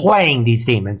is playing these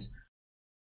demons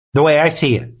the way I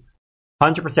see it.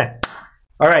 100%.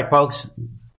 All right, folks.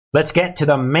 Let's get to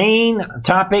the main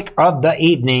topic of the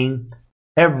evening.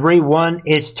 Everyone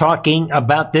is talking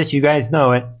about this. You guys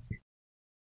know it.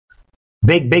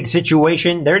 Big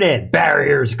situation. There it is.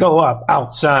 Barriers go up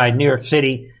outside New York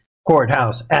City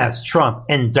courthouse as Trump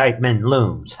indictment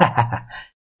looms.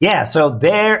 Yeah, so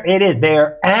there it is.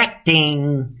 They're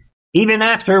acting, even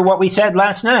after what we said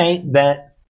last night,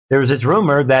 that there was this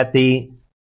rumor that the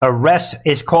arrest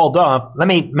is called off. Let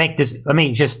me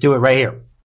just do it right here.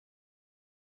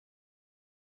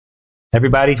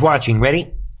 Everybody's watching.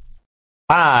 Ready?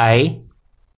 I,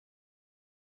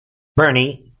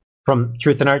 Bernie, from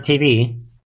Truth and Art TV,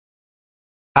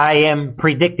 I am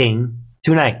predicting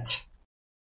tonight.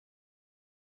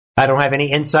 I don't have any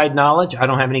inside knowledge. I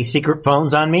don't have any secret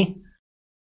phones on me.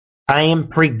 I am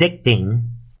predicting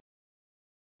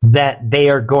that they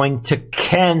are going to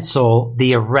cancel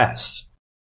the arrest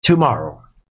tomorrow.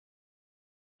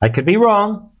 I could be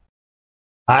wrong.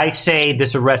 I say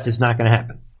this arrest is not going to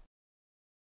happen.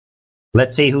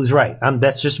 Let's see who's right.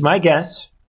 That's just my guess.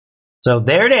 So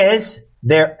there it is.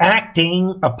 They're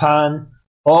acting upon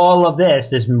all of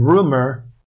this rumor.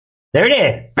 There it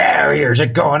is. Barriers are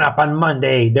going up on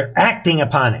Monday. They're acting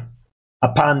upon it.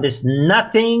 upon this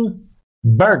nothing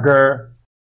burger,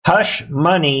 hush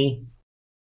money,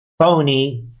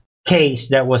 phony case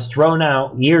that was thrown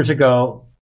out years ago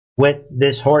with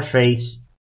this horse face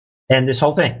and this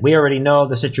whole thing. We already know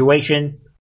the situation,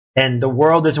 and the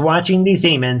world is watching these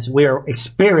demons. We are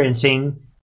experiencing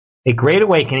a great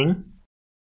awakening.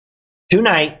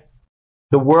 Tonight,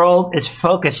 the world is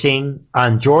focusing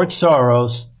on George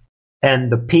Soros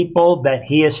and the people that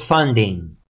he is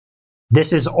funding.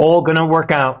 This is all going to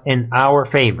work out in our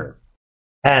favor.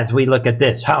 As we look at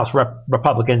this, House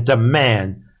Republicans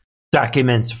demand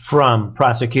documents from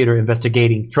prosecutor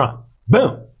investigating Trump.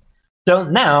 Boom. So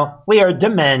now we are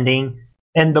demanding,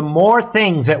 and the more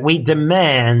things that we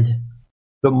demand,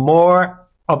 the more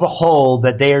of a hole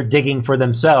that they are digging for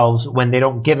themselves when they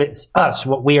don't give us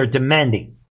what we are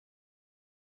demanding.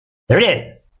 There it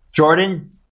is.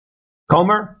 Jordan,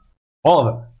 Comer, all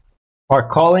of them are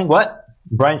calling what?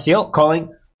 Brian Steele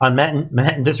calling on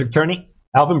Manhattan District Attorney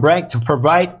Alvin Bragg to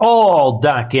provide all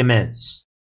documents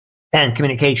and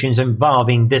communications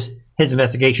involving his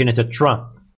investigation into Trump,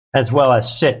 as well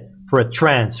as sit for a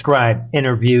transcribed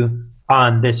interview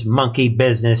on this monkey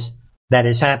business that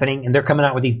is happening. And they're coming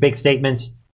out with these big statements.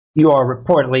 You are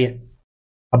reportedly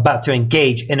about to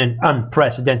engage in an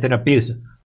unprecedented abuse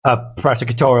of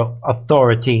prosecutorial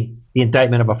authority, the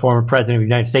indictment of a former president of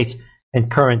the United States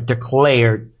and current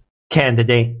declared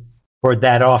candidate for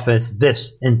that office.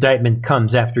 This indictment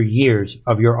comes after years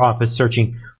of your office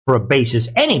searching for a basis,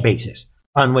 any basis,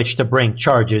 on which to bring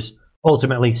charges,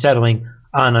 ultimately settling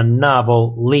on a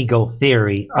novel legal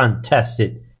theory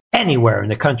untested anywhere in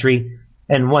the country,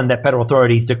 and one that federal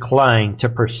authorities decline to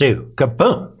pursue.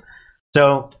 Kaboom!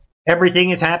 So everything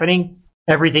is happening.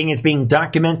 Everything is being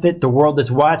documented. The world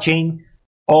is watching.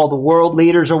 All the world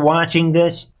leaders are watching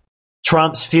this.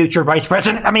 Trump's future vice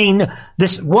president. I mean,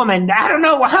 this woman, I don't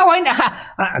know how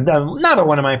another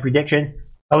one of my predictions,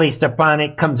 Elise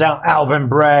Stefanik comes out, Alvin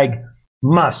Bragg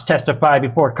must testify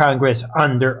before Congress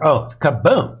under oath.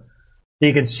 Kaboom! So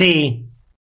you can see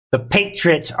the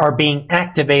Patriots are being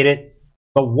activated.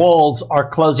 The walls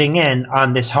are closing in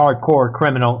on this hardcore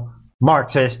criminal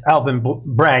Marxist Alvin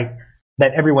Bragg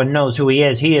that everyone knows who he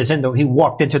is. He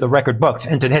walked into the record books,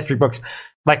 into the history books,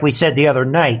 like we said the other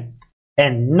night.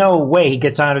 And no way he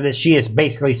gets out of this. She is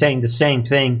basically saying the same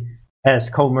thing as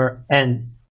Comer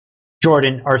and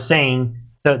Jordan are saying.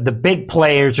 So the big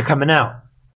players are coming out.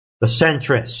 The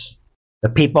centrists, the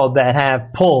people that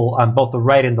have pull on both the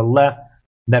right and the left,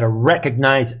 that are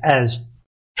recognized as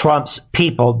Trump's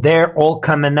people, they're all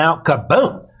coming out.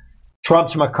 Kaboom!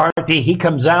 Trump's McCarthy, he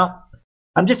comes out.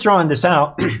 I'm just throwing this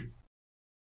out.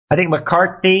 I think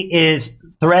McCarthy is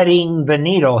threading the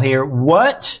needle here.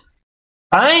 What?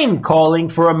 I'm calling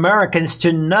for Americans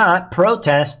to not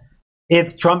protest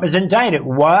if Trump is indicted.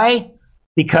 Why?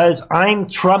 Because I'm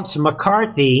Trump's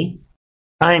McCarthy.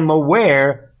 I'm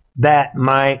aware that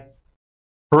my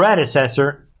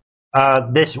predecessor,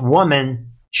 this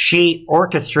woman, she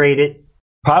orchestrated,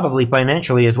 probably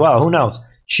financially as well, who knows?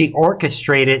 She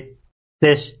orchestrated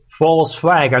this false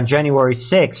flag on January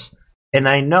 6th, and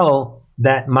I know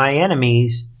that my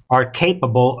enemies are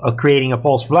capable of creating a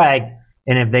false flag.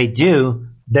 And if they do,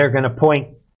 they're going to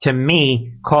point to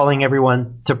me calling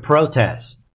everyone to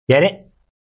protest. Get it?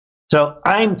 So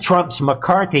I'm Trump's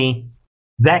McCarthy.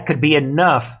 That could be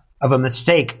enough of a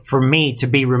mistake for me to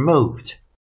be removed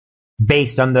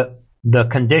based on the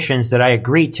conditions that I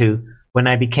agreed to when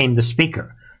I became the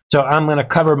speaker. So I'm going to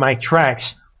cover my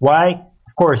tracks. Why?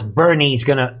 Of course, Bernie's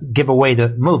going to give away the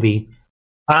movie.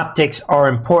 Optics are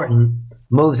important.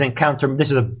 Moves and counter.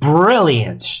 This is a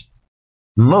brilliant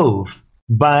move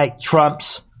by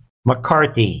Trump's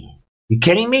McCarthy. You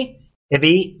kidding me?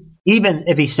 Even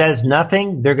if he says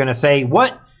nothing, they're going to say,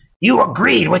 what? You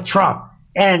agreed with Trump.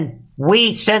 And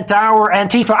we sent our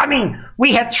Antifa. I mean,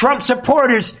 we had Trump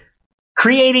supporters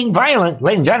creating violence.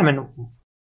 Ladies and gentlemen,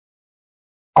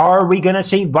 are we going to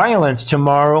see violence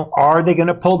tomorrow? Are they going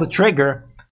to pull the trigger?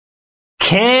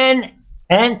 Can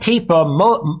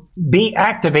Antifa be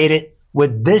activated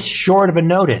with this short of a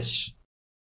notice?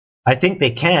 I think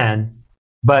they can,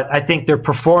 but I think their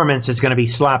performance is going to be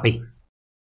sloppy.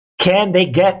 Can they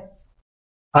get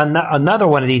another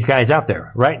one of these guys out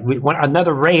there, right? We want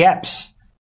another Ray Epps.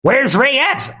 Where's Ray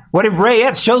Epps? What if Ray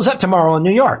Epps shows up tomorrow in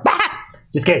New York?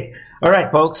 Just kidding. All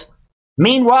right, folks.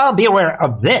 Meanwhile, be aware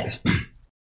of this.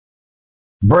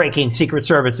 Breaking Secret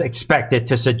Service expected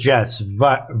to suggest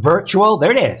virtual.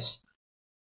 There it is.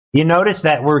 You notice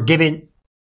that we're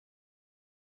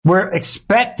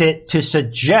expected to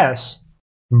suggest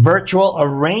virtual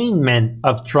arraignment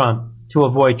of Trump to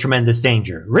avoid tremendous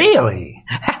danger. Really?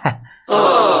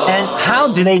 And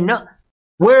how do they know?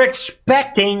 we're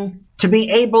expecting to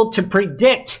be able to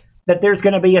predict that there's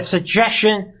going to be a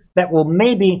suggestion that will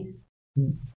maybe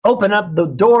open up the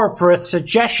door for a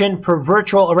suggestion for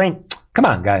virtual arraignment. Come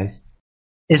on, guys.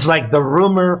 It's like the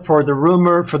rumor for the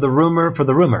rumor for the rumor for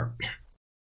the rumor.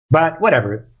 But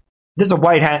whatever. There's a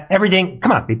white hat. Everything.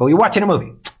 Come on, people. You're watching a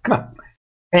movie. Come on.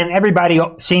 And everybody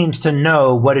seems to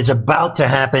know what is about to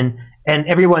happen. And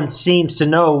everyone seems to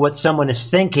know what someone is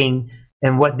thinking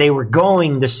and what they were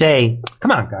going to say.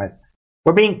 Come on, guys.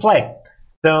 We're being played.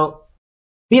 So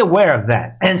be aware of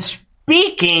that. And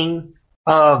speaking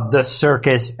of the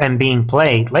circus and being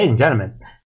played, ladies and gentlemen,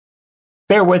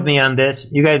 bear with me on this.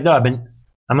 You guys know I'm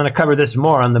going to cover this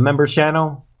more on the members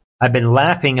channel. I've been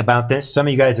laughing about this. Some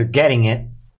of you guys are getting it.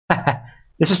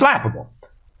 This is laughable.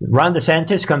 Ron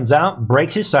DeSantis comes out,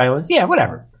 breaks his silence. Yeah,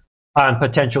 whatever. On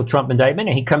potential Trump indictment.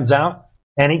 And he comes out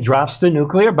and he drops the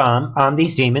nuclear bomb on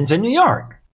these demons in New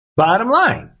York. Bottom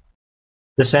line.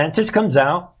 DeSantis comes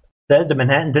out, says the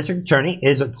Manhattan District Attorney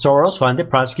is a Soros-funded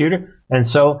prosecutor. And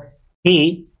so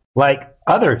he, like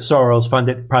other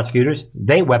Soros-funded prosecutors,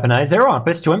 they weaponize their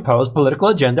office to impose political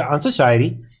agenda on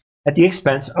society at the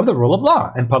expense of the rule of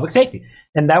law and public safety.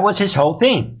 And that was his whole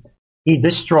theme. He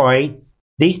destroyed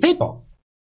these people.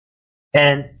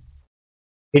 And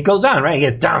it goes on, right? He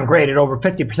has downgraded over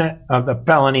 50% of the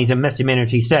felonies and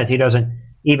misdemeanors. He says he doesn't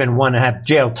even want to have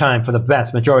jail time for the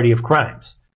vast majority of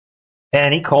crimes.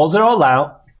 And he calls it all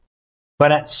out.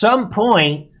 But at some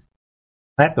point,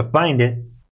 I have to find it,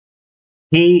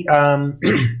 he, there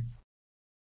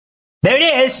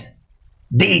it is.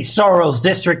 The Soros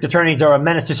district attorneys are a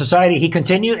menace to society. He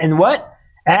continued, and what?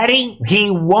 Adding, he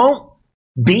won't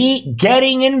be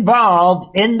getting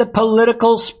involved in the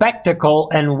political spectacle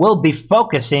and will be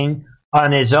focusing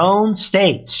on his own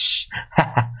states.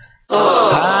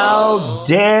 How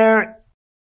dare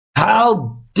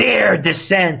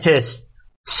DeSantis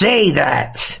say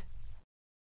that?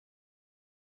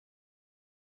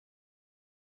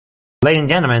 Ladies and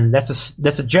gentlemen,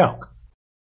 that's a joke.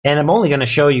 And I'm only going to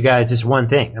show you guys this one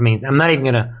thing. I mean, I'm not even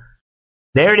going to...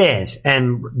 There it is.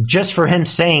 And just for him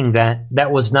saying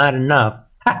that was not enough.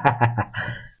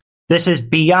 This is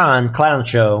beyond clown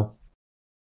show.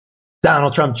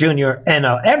 Donald Trump Jr. and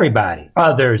everybody,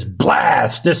 others,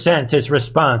 blast DeSantis'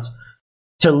 response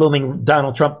to looming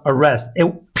Donald Trump arrest.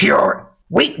 Pure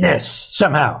weakness,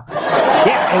 somehow.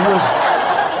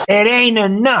 Yeah, it ain't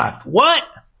enough. What?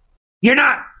 You're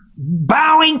not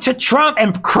bowing to Trump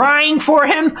and crying for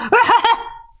him?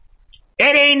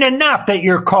 It ain't enough that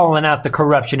you're calling out the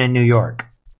corruption in New York.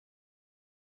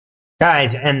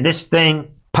 Guys, and this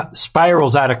thing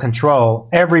spirals out of control.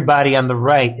 Everybody on the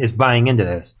right is buying into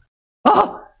this.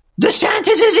 Oh, DeSantis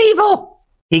is evil.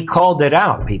 He called it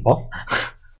out, people.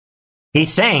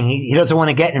 He's saying he doesn't want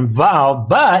to get involved,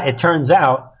 but it turns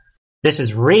out this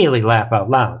is really laugh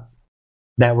out loud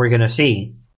that we're going to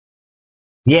see.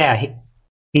 Yeah,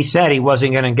 he said he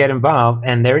wasn't going to get involved,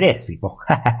 and there it is, people.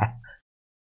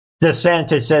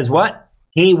 DeSantis says what?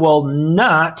 He's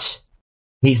not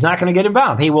going to get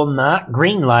involved. He will not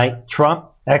greenlight Trump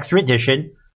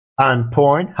extradition on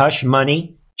porn hush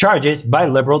money charges by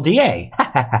liberal DA.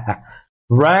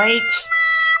 Right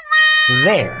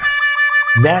there.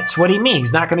 That's what he means.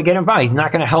 He's not going to get involved. He's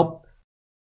not going to help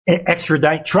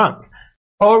extradite Trump.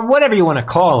 Or whatever you want to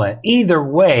call it. Either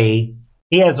way,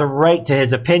 he has a right to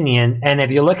his opinion. And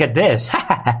if you look at this,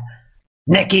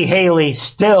 Nikki Haley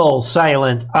still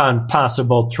silent on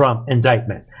possible Trump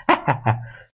indictment.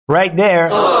 Right there.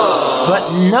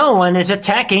 But no one is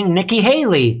attacking Nikki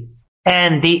Haley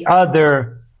and the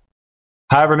other,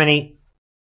 however many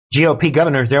GOP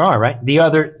governors there are, right? The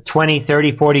other 20,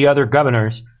 30, 40 other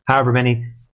governors, however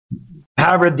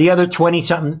the other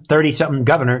 20-something, 30-something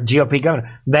GOP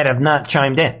governor that have not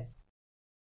chimed in.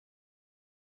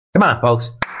 Come on, folks.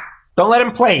 Don't let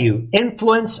him play you.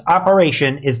 Influence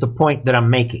operation is the point that I'm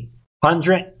making.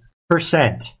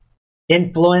 100%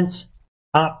 influence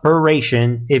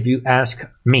operation, if you ask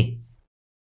me.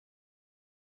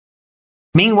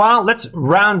 Meanwhile, let's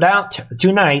round out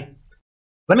tonight.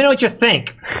 Let me know what you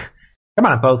think. Come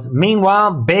on, folks.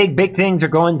 Meanwhile, big things are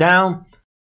going down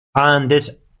on this.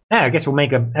 I guess we'll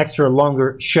make an extra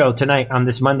longer show tonight on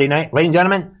this Monday night. Ladies and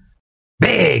gentlemen,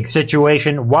 big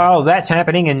situation. While that's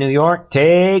happening in New York,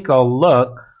 take a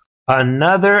look.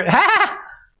 Another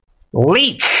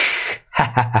leak.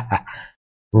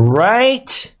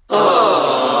 Right?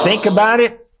 Think about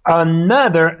it.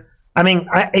 Another. I mean,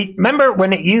 remember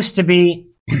when it used to be.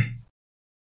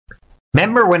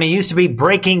 Remember when it used to be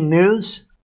breaking news?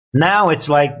 Now it's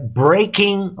like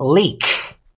breaking leak.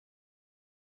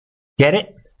 Get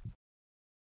it?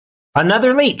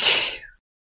 Another leak.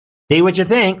 See what you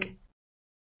think.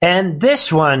 And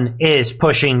this one is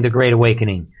pushing the Great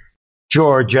Awakening.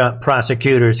 Georgia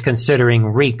prosecutors considering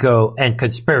RICO and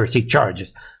conspiracy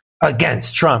charges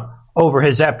against Trump over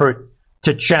his effort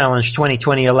to challenge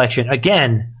 2020 election.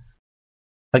 Again,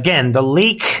 the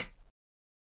leak,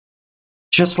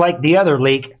 just like the other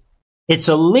leak, it's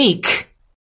a leak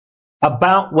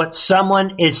about what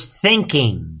someone is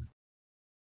thinking.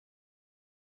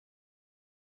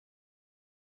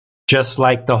 Just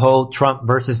like the whole Trump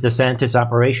versus DeSantis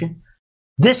operation.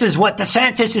 This is what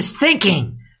DeSantis is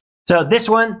thinking. So this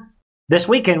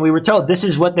weekend, we were told this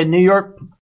is what the New York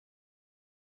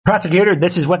prosecutor,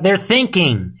 this is what they're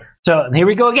thinking. So here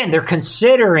we go again.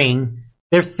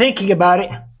 They're thinking about it,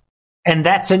 and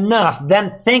that's enough. Them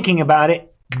thinking about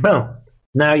it, boom.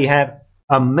 Now you have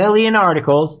a million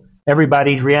articles.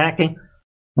 Everybody's reacting.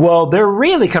 Well, they're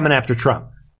really coming after Trump.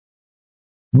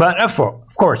 But of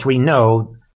course, we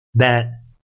know that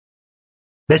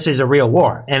this is a real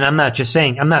war. And I'm not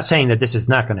saying that this is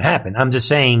not going to happen. I'm just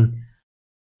saying,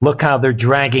 look how they're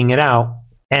dragging it out.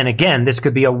 And again, this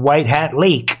could be a white hat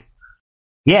leak.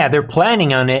 Yeah, they're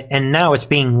planning on it, and now it's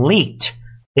being leaked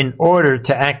in order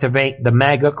to activate the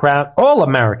MAGA crowd. All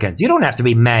Americans. You don't have to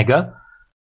be MAGA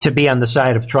to be on the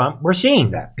side of Trump. We're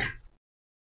seeing that.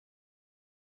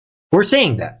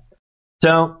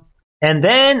 So, and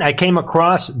then I came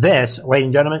across this, ladies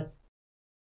and gentlemen,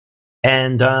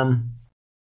 and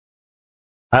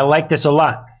I like this a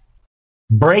lot.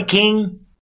 Breaking.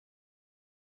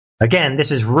 Again,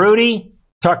 this is Rudy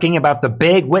talking about the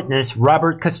big witness,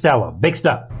 Robert Costello. Big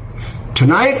stuff.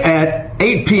 Tonight at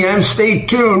 8 p.m., stay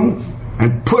tuned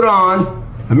and put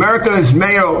on America's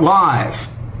Mayor Live.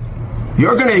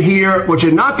 You're going to hear what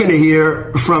you're not going to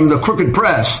hear from the crooked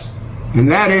press, and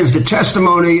that is the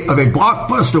testimony of a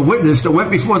blockbuster witness that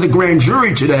went before the grand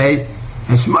jury today,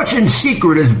 as much in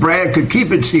secret as Bragg could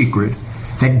keep it secret,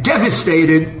 that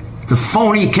devastated the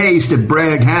phony case that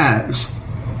Bragg has,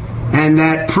 and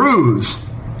that proves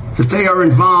that they are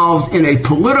involved in a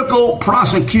political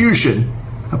prosecution.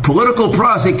 A political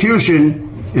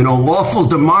prosecution in a lawful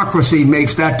democracy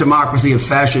makes that democracy a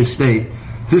fascist state.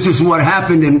 This is what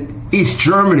happened in East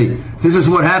Germany. This is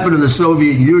what happened in the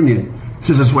Soviet Union.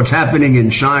 This is what's happening in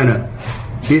China.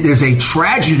 It is a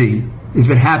tragedy if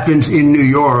it happens in New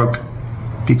York,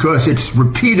 because it's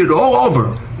repeated all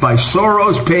over by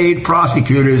Soros-paid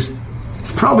prosecutors.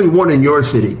 It's probably one in your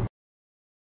city.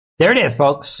 There it is,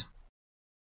 folks.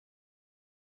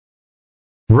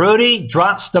 Rudy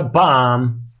drops the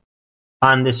bomb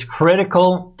on this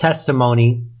critical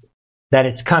testimony that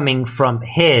it's coming from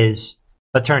his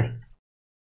attorney.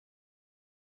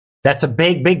 That's a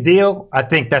big, big deal. I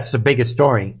think that's the biggest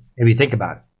story, if you think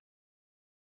about it.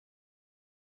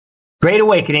 Great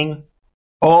Awakening.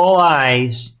 All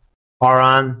eyes are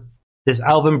on this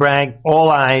Alvin Bragg. All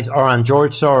eyes are on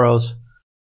George Soros.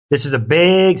 This is a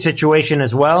big situation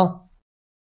as well.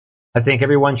 I think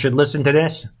everyone should listen to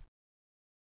this.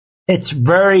 It's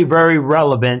very, very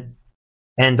relevant.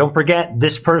 And don't forget,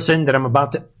 this person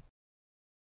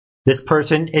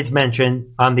is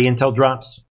mentioned on the Intel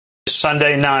Drops.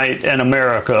 Sunday night in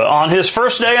America. On his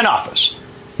first day in office,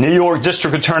 New York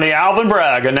District Attorney Alvin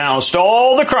Bragg announced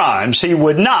all the crimes he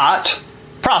would not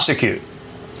prosecute.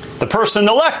 The person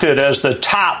elected as the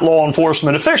top law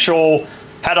enforcement official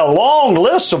had a long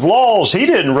list of laws he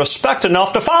didn't respect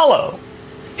enough to follow.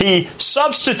 He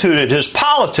substituted his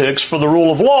politics for the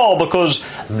rule of law because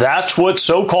that's what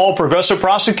so-called progressive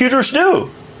prosecutors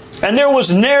do. And there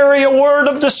was nary a word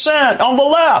of dissent on the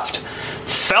left.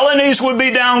 Felonies would be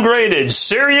downgraded,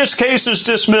 serious cases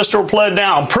dismissed or pled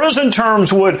down, prison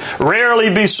terms would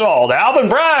rarely be solved. Alvin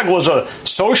Bragg was a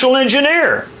social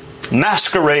engineer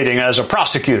masquerading as a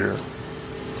prosecutor.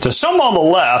 To some on the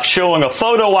left, showing a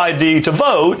photo ID to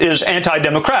vote is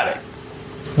anti-democratic,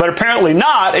 but apparently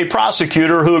not a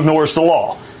prosecutor who ignores the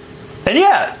law. And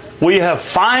yet, we have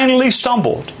finally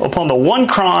stumbled upon the one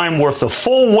crime worth the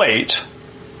full weight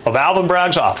of Alvin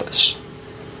Bragg's office.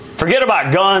 Forget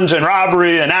about guns and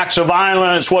robbery and acts of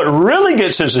violence. What really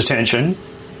gets his attention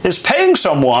is paying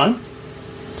someone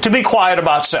to be quiet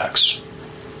about sex.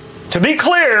 To be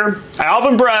clear,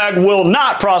 Alvin Bragg will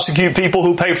not prosecute people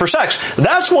who pay for sex.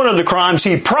 That's one of the crimes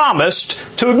he promised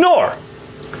to ignore.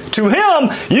 To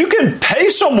him, you can pay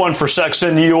someone for sex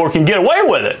in New York and get away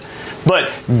with it.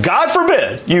 But God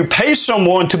forbid you pay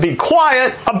someone to be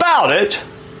quiet about it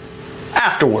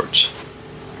afterwards.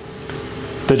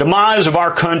 The demise of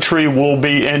our country will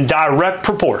be in direct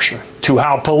proportion to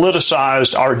how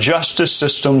politicized our justice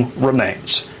system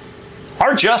remains.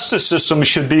 Our justice system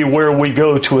should be where we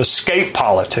go to escape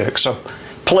politics, a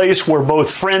place where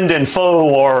both friend and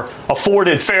foe are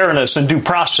afforded fairness and due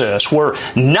process, where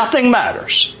nothing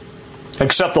matters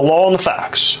except the law and the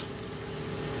facts.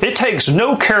 It takes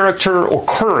no character or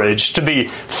courage to be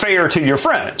fair to your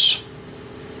friends.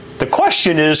 The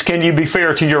question is, can you be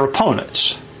fair to your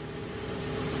opponents?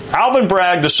 Alvin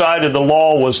Bragg decided the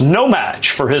law was no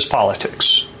match for his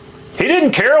politics. He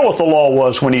didn't care what the law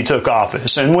was when he took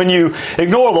office. And when you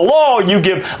ignore the law, you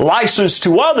give license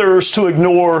to others to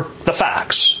ignore the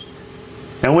facts.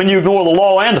 And when you ignore the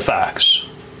law and the facts,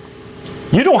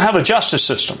 you don't have a justice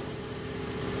system.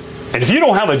 And if you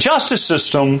don't have a justice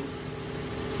system,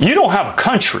 you don't have a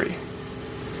country.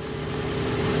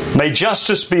 May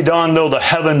justice be done though the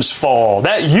heavens fall.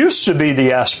 That used to be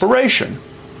the aspiration.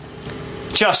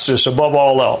 Justice above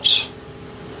all else.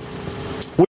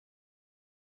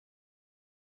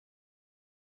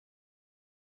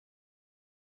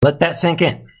 Let that sink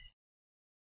in.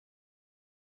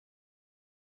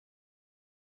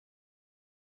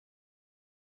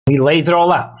 He lays it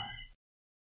all out.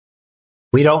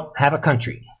 We don't have a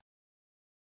country.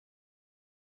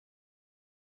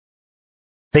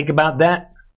 Think about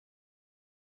that.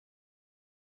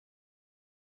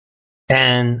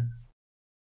 And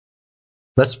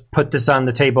let's put this on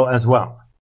the table as well.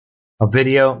 A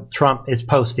video Trump is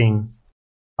posting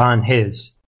on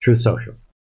his Truth Social.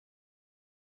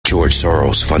 George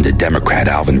Soros-funded Democrat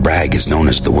Alvin Bragg is known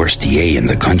as the worst DA in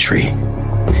the country.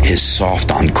 His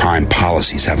soft-on-crime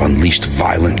policies have unleashed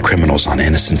violent criminals on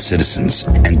innocent citizens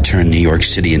and turned New York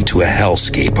City into a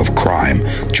hellscape of crime,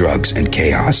 drugs, and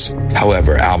chaos.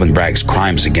 However, Alvin Bragg's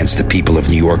crimes against the people of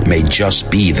New York may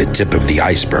just be the tip of the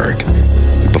iceberg.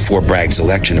 Before Bragg's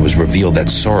election, it was revealed that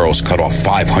Soros cut off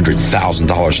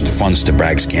 $500,000 in funds to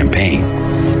Bragg's campaign.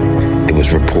 It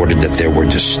was reported that there were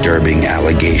disturbing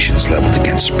allegations leveled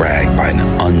against Bragg by an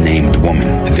unnamed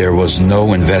woman. There was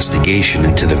no investigation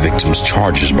into the victim's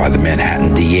charges by the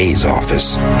Manhattan DA's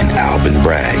office, and Alvin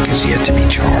Bragg is yet to be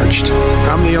charged.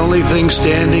 I'm the only thing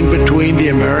standing between the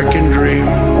American dream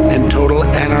and total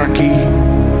anarchy,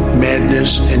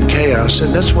 madness, and chaos,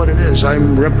 and that's what it is.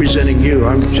 I'm representing you.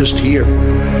 I'm just here.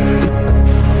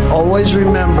 Always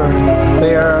remember,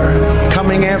 they are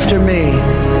coming after me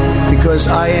because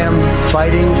I am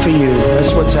fighting for you.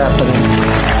 That's what's happening.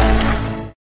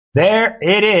 There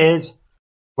it is,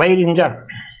 ladies and gentlemen.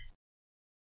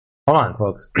 Hold on,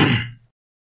 folks.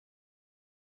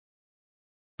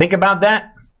 Think about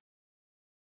that.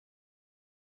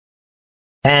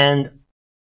 And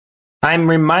I'm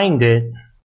reminded,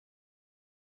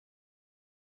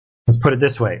 let's put it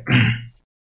this way.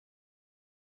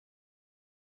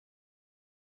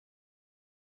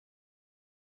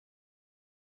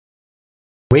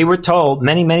 We were told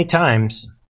many, many times,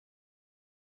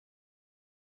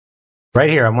 right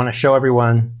here, I want to show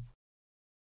everyone.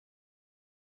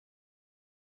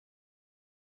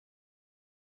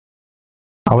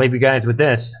 I'll leave you guys with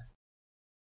this.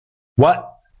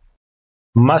 What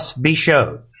must be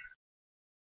showed?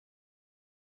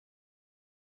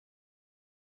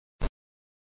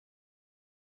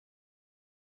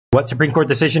 What Supreme Court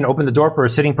decision opened the door for a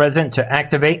sitting president to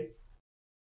activate?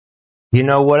 You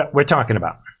know what we're talking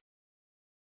about.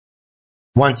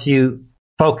 Once you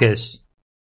focus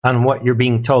on what you're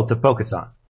being told to focus on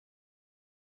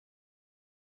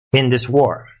in this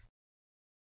war.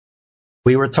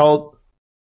 We were told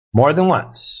more than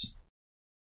once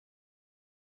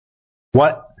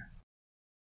what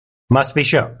must be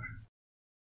shown.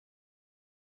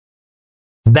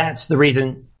 That's the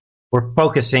reason we're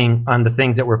focusing on the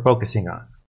things that we're focusing on.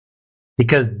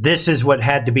 Because this is what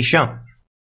had to be shown.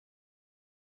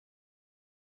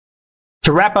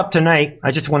 To wrap up tonight,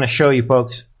 I just want to show you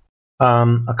folks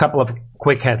a couple of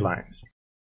quick headlines.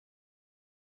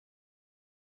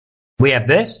 We have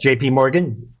this: J.P.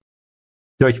 Morgan,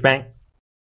 Deutsche Bank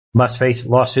must face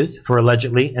lawsuits for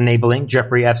allegedly enabling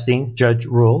Jeffrey Epstein's judge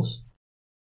rules.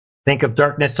 Think of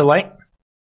darkness to light.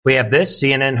 We have this: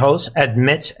 CNN host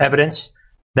admits evidence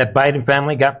that Biden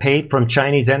family got paid from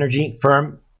Chinese energy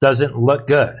firm doesn't look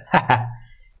good.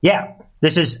 Yeah,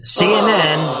 this is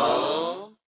CNN.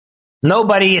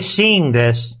 Nobody is seeing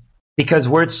this because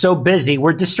we're so busy.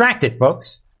 We're distracted,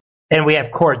 folks. And we have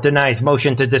court denies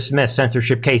motion to dismiss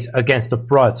censorship case against the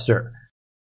fraudster,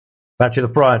 back to the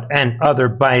fraud, and other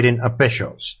Biden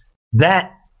officials.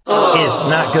 That is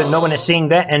not good. No one is seeing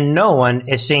that, and no one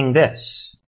is seeing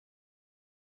this.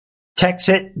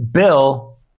 Texas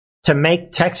bill to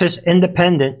make Texas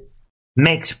independent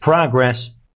makes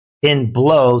progress in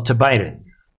blow to Biden.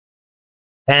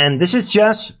 And this is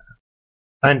just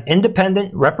an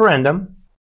independent referendum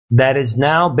that has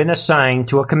now been assigned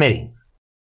to a committee.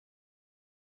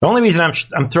 The only reason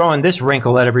I'm throwing this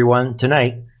wrinkle at everyone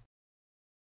tonight,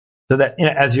 so that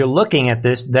as you're looking at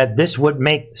this, that this would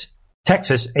make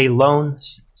Texas a Lone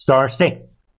Star state.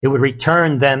 It would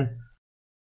return them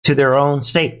to their own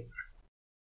state.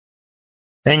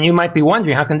 And you might be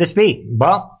wondering, how can this be?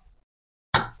 Well,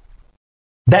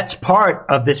 that's part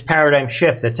of this paradigm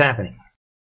shift that's happening.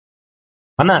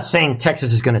 I'm not saying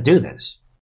Texas is going to do this,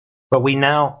 but we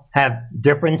now have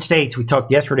different states. We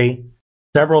talked yesterday,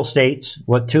 several states,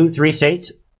 2, 3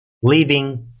 states,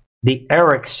 leaving the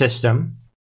ERIC system,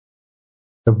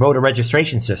 the voter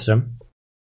registration system.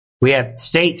 We have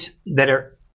states that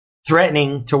are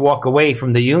threatening to walk away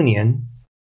from the union.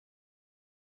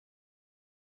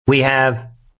 We have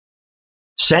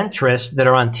centrists that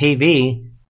are on TV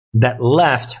that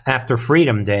left after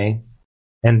Freedom Day,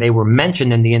 and they were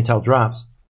mentioned in the Intel drops.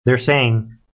 They're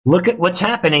saying, look at what's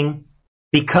happening.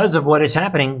 Because of what is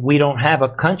happening, we don't have a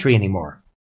country anymore.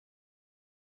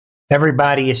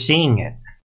 Everybody is seeing it.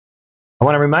 I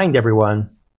want to remind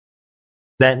everyone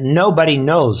that nobody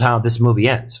knows how this movie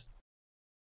ends.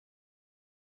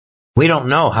 We don't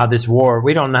know how this war,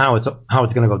 we don't know how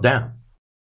it's going to go down.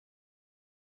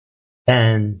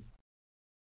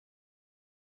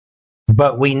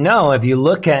 But we know, if you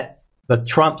look at the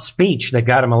Trump speech that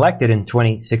got him elected in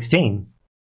 2016,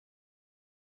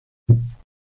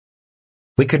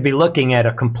 we could be looking at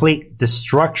a complete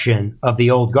destruction of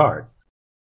the old guard.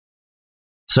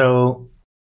 So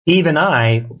even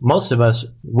most of us,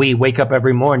 we wake up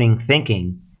every morning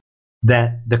thinking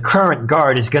that the current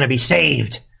guard is going to be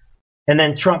saved, and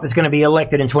then Trump is going to be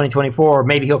elected in 2024, or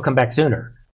maybe he'll come back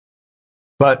sooner.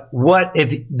 But what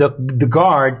if the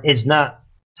guard is not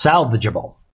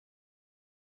salvageable?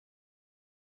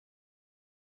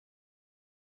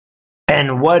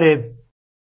 And what if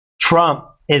Trump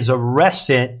is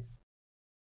arrested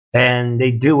and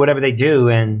they do whatever they do,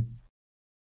 and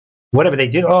whatever they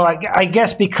do, I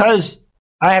guess because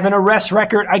I have an arrest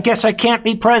record, I guess I can't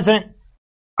be president.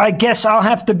 I guess I'll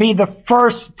have to be the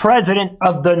first president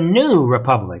of the new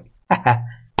republic.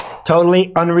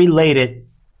 Totally unrelated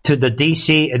to the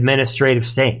D.C. administrative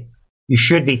state. You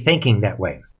should be thinking that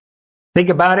way. Think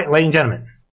about it, ladies and gentlemen.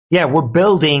 Yeah, we're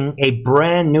building a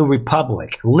brand new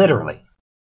republic, literally.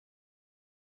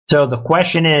 So the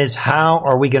question is, how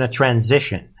are we going to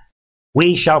transition?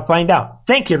 We shall find out.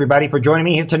 Thank you, everybody, for joining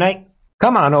me here tonight.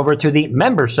 Come on over to the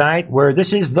member side, where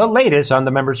this is the latest on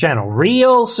the members channel.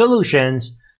 Real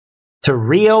solutions to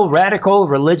real radical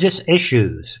religious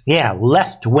issues. Yeah,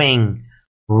 left-wing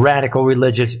radical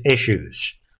religious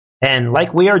issues. And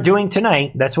like we are doing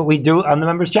tonight, that's what we do on the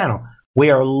members channel.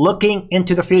 We are looking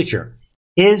into the future.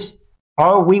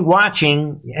 Are we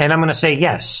watching? And I'm going to say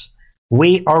yes.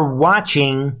 We are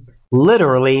watching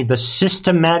literally the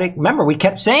systematic. Remember, we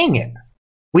kept saying it.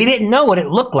 We didn't know what it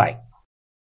looked like.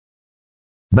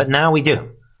 But now we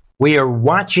do. We are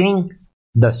watching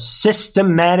the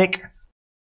systematic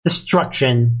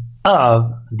destruction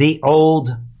of the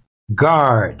old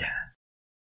guard.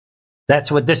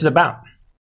 That's what this is about.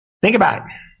 Think about it.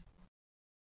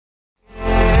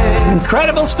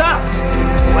 Incredible stuff.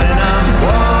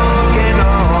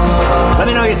 Let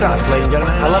me know your thoughts, ladies and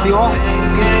gentlemen. I love you all.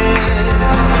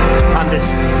 On this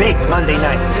big Monday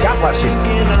night. God bless you.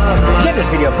 Give this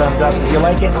video a thumbs up if you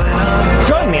like it.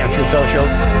 Join me on True Social.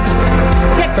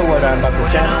 Get the word out about the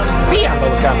channel. Be on the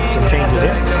lookout for some changes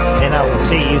here. And I will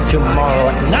see you tomorrow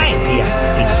at 9 p.m.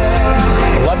 Eastern.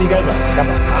 I love you guys all. Come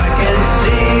on. I can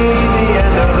see the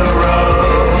end of the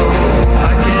road.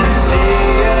 I can see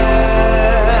it.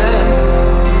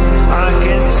 I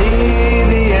can see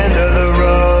the end of the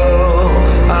road.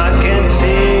 I can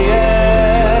see it.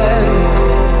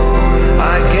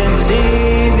 I can see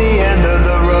the end of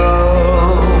the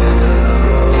road.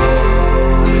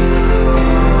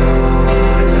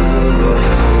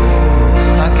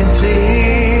 I can see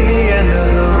the end of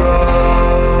the road.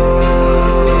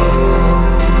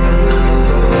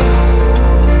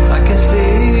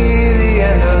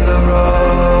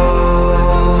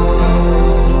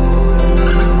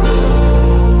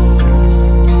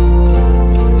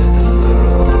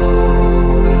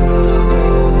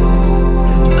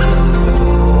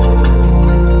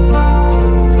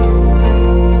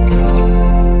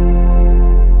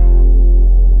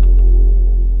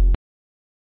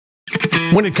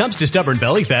 When it comes to stubborn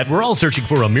belly fat, we're all searching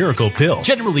for a miracle pill.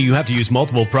 Generally, you have to use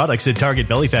multiple products that target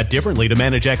belly fat differently to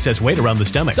manage excess weight around the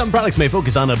stomach. Some products may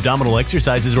focus on abdominal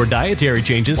exercises or dietary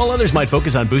changes, while others might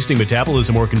focus on boosting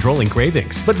metabolism or controlling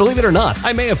cravings. But believe it or not,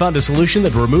 I may have found a solution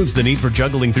that removes the need for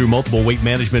juggling through multiple weight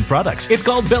management products. It's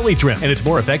called Belly Trim, and it's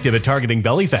more effective at targeting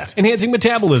belly fat, enhancing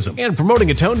metabolism, and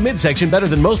promoting a toned midsection better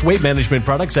than most weight management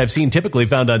products I've seen typically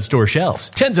found on store shelves.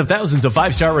 Tens of thousands of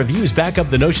 5-star reviews back up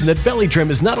the notion that Belly Trim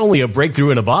is not only a breakthrough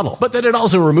in a bottle, but that it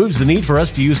also removes the need for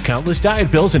us to use countless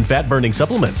diet pills and fat-burning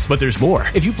supplements. But there's more.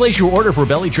 If you place your order for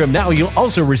Belly Trim now, you'll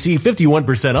also receive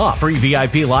 51% off, free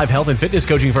VIP live health and fitness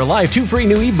coaching for life, 2 free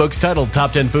new ebooks titled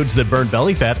Top 10 Foods That Burn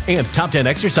Belly Fat and Top 10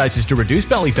 Exercises to Reduce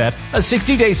Belly Fat, a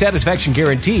 60-day satisfaction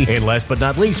guarantee, and last but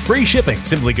not least, free shipping.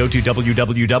 Simply go to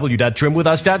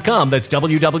www.trimwithus.com. That's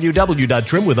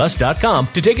www.trimwithus.com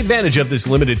to take advantage of this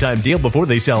limited time deal before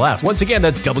they sell out. Once again,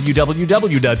 that's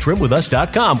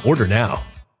www.trimwithus.com. Order now.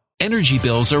 Energy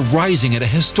bills are rising at a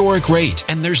historic rate,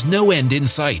 and there's no end in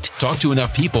sight. Talk to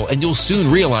enough people, and you'll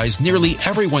soon realize nearly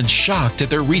everyone's shocked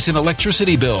at their recent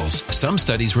electricity bills. Some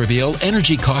studies reveal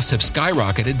energy costs have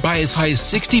skyrocketed by as high as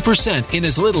 60% in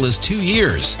as little as 2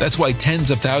 years. That's why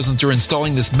tens of thousands are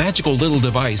installing this magical little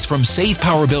device from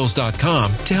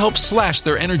SavePowerBills.com to help slash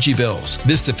their energy bills.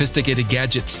 This sophisticated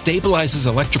gadget stabilizes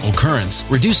electrical currents,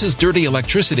 reduces dirty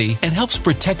electricity, and helps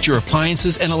protect your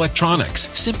appliances and electronics.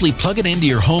 Simply plug it into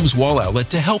your home's wall outlet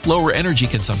to help lower energy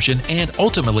consumption and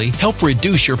ultimately help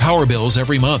reduce your power bills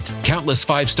every month. Countless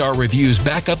 5-star reviews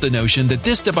back up the notion that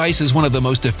this device is one of the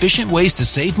most efficient ways to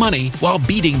save money while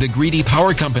beating the greedy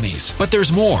power companies. But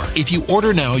there's more. If you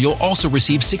order now, you'll also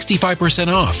receive 65%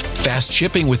 off, fast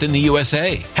shipping within the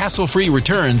USA, hassle-free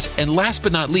returns, and last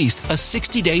but not least, a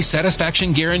 60-day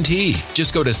satisfaction guarantee.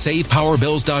 Just go to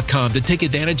SavePowerBills.com to take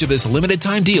advantage of this limited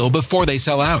time deal before they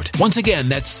sell out. Once again,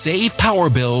 that's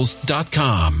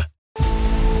SavePowerBills.com.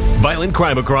 Violent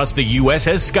crime across the U.S.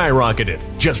 has skyrocketed.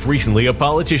 Just recently, a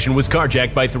politician was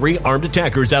carjacked by 3 armed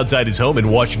attackers outside his home in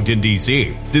Washington,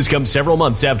 D.C. This comes several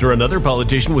months after another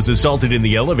politician was assaulted in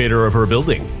the elevator of her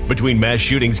building. Between mass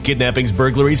shootings, kidnappings,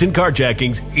 burglaries, and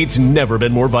carjackings, it's never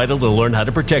been more vital to learn how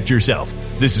to protect yourself.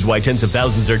 This is why tens of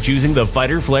thousands are choosing the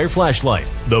Fighter Flare flashlight.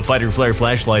 The Fighter Flare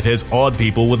flashlight has awed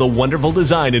people with a wonderful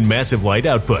design and massive light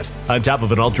output. On top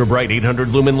of an ultra-bright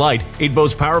 800-lumen light, it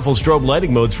boasts powerful strobe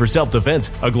lighting modes for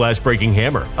self-defense, a glass-breaking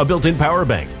hammer, a built-in power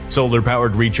bank,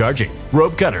 solar-powered recharging,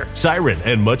 rope cutter, siren,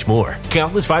 and much more.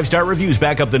 Countless 5-star reviews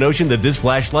back up the notion that this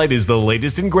flashlight is the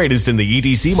latest and greatest in the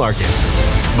EDC market.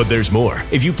 But there's more.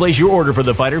 If you place your order for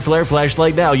the Fighter Flare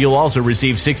flashlight now, you'll also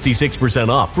receive 66%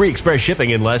 off, free express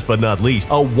shipping, and last but not least,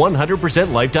 a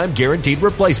 100% lifetime guaranteed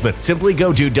replacement. Simply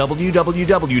go to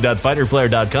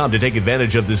www.fighterflare.com to take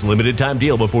advantage of this limited time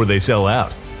deal before they sell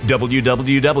out.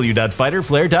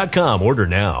 www.fighterflare.com. Order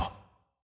now.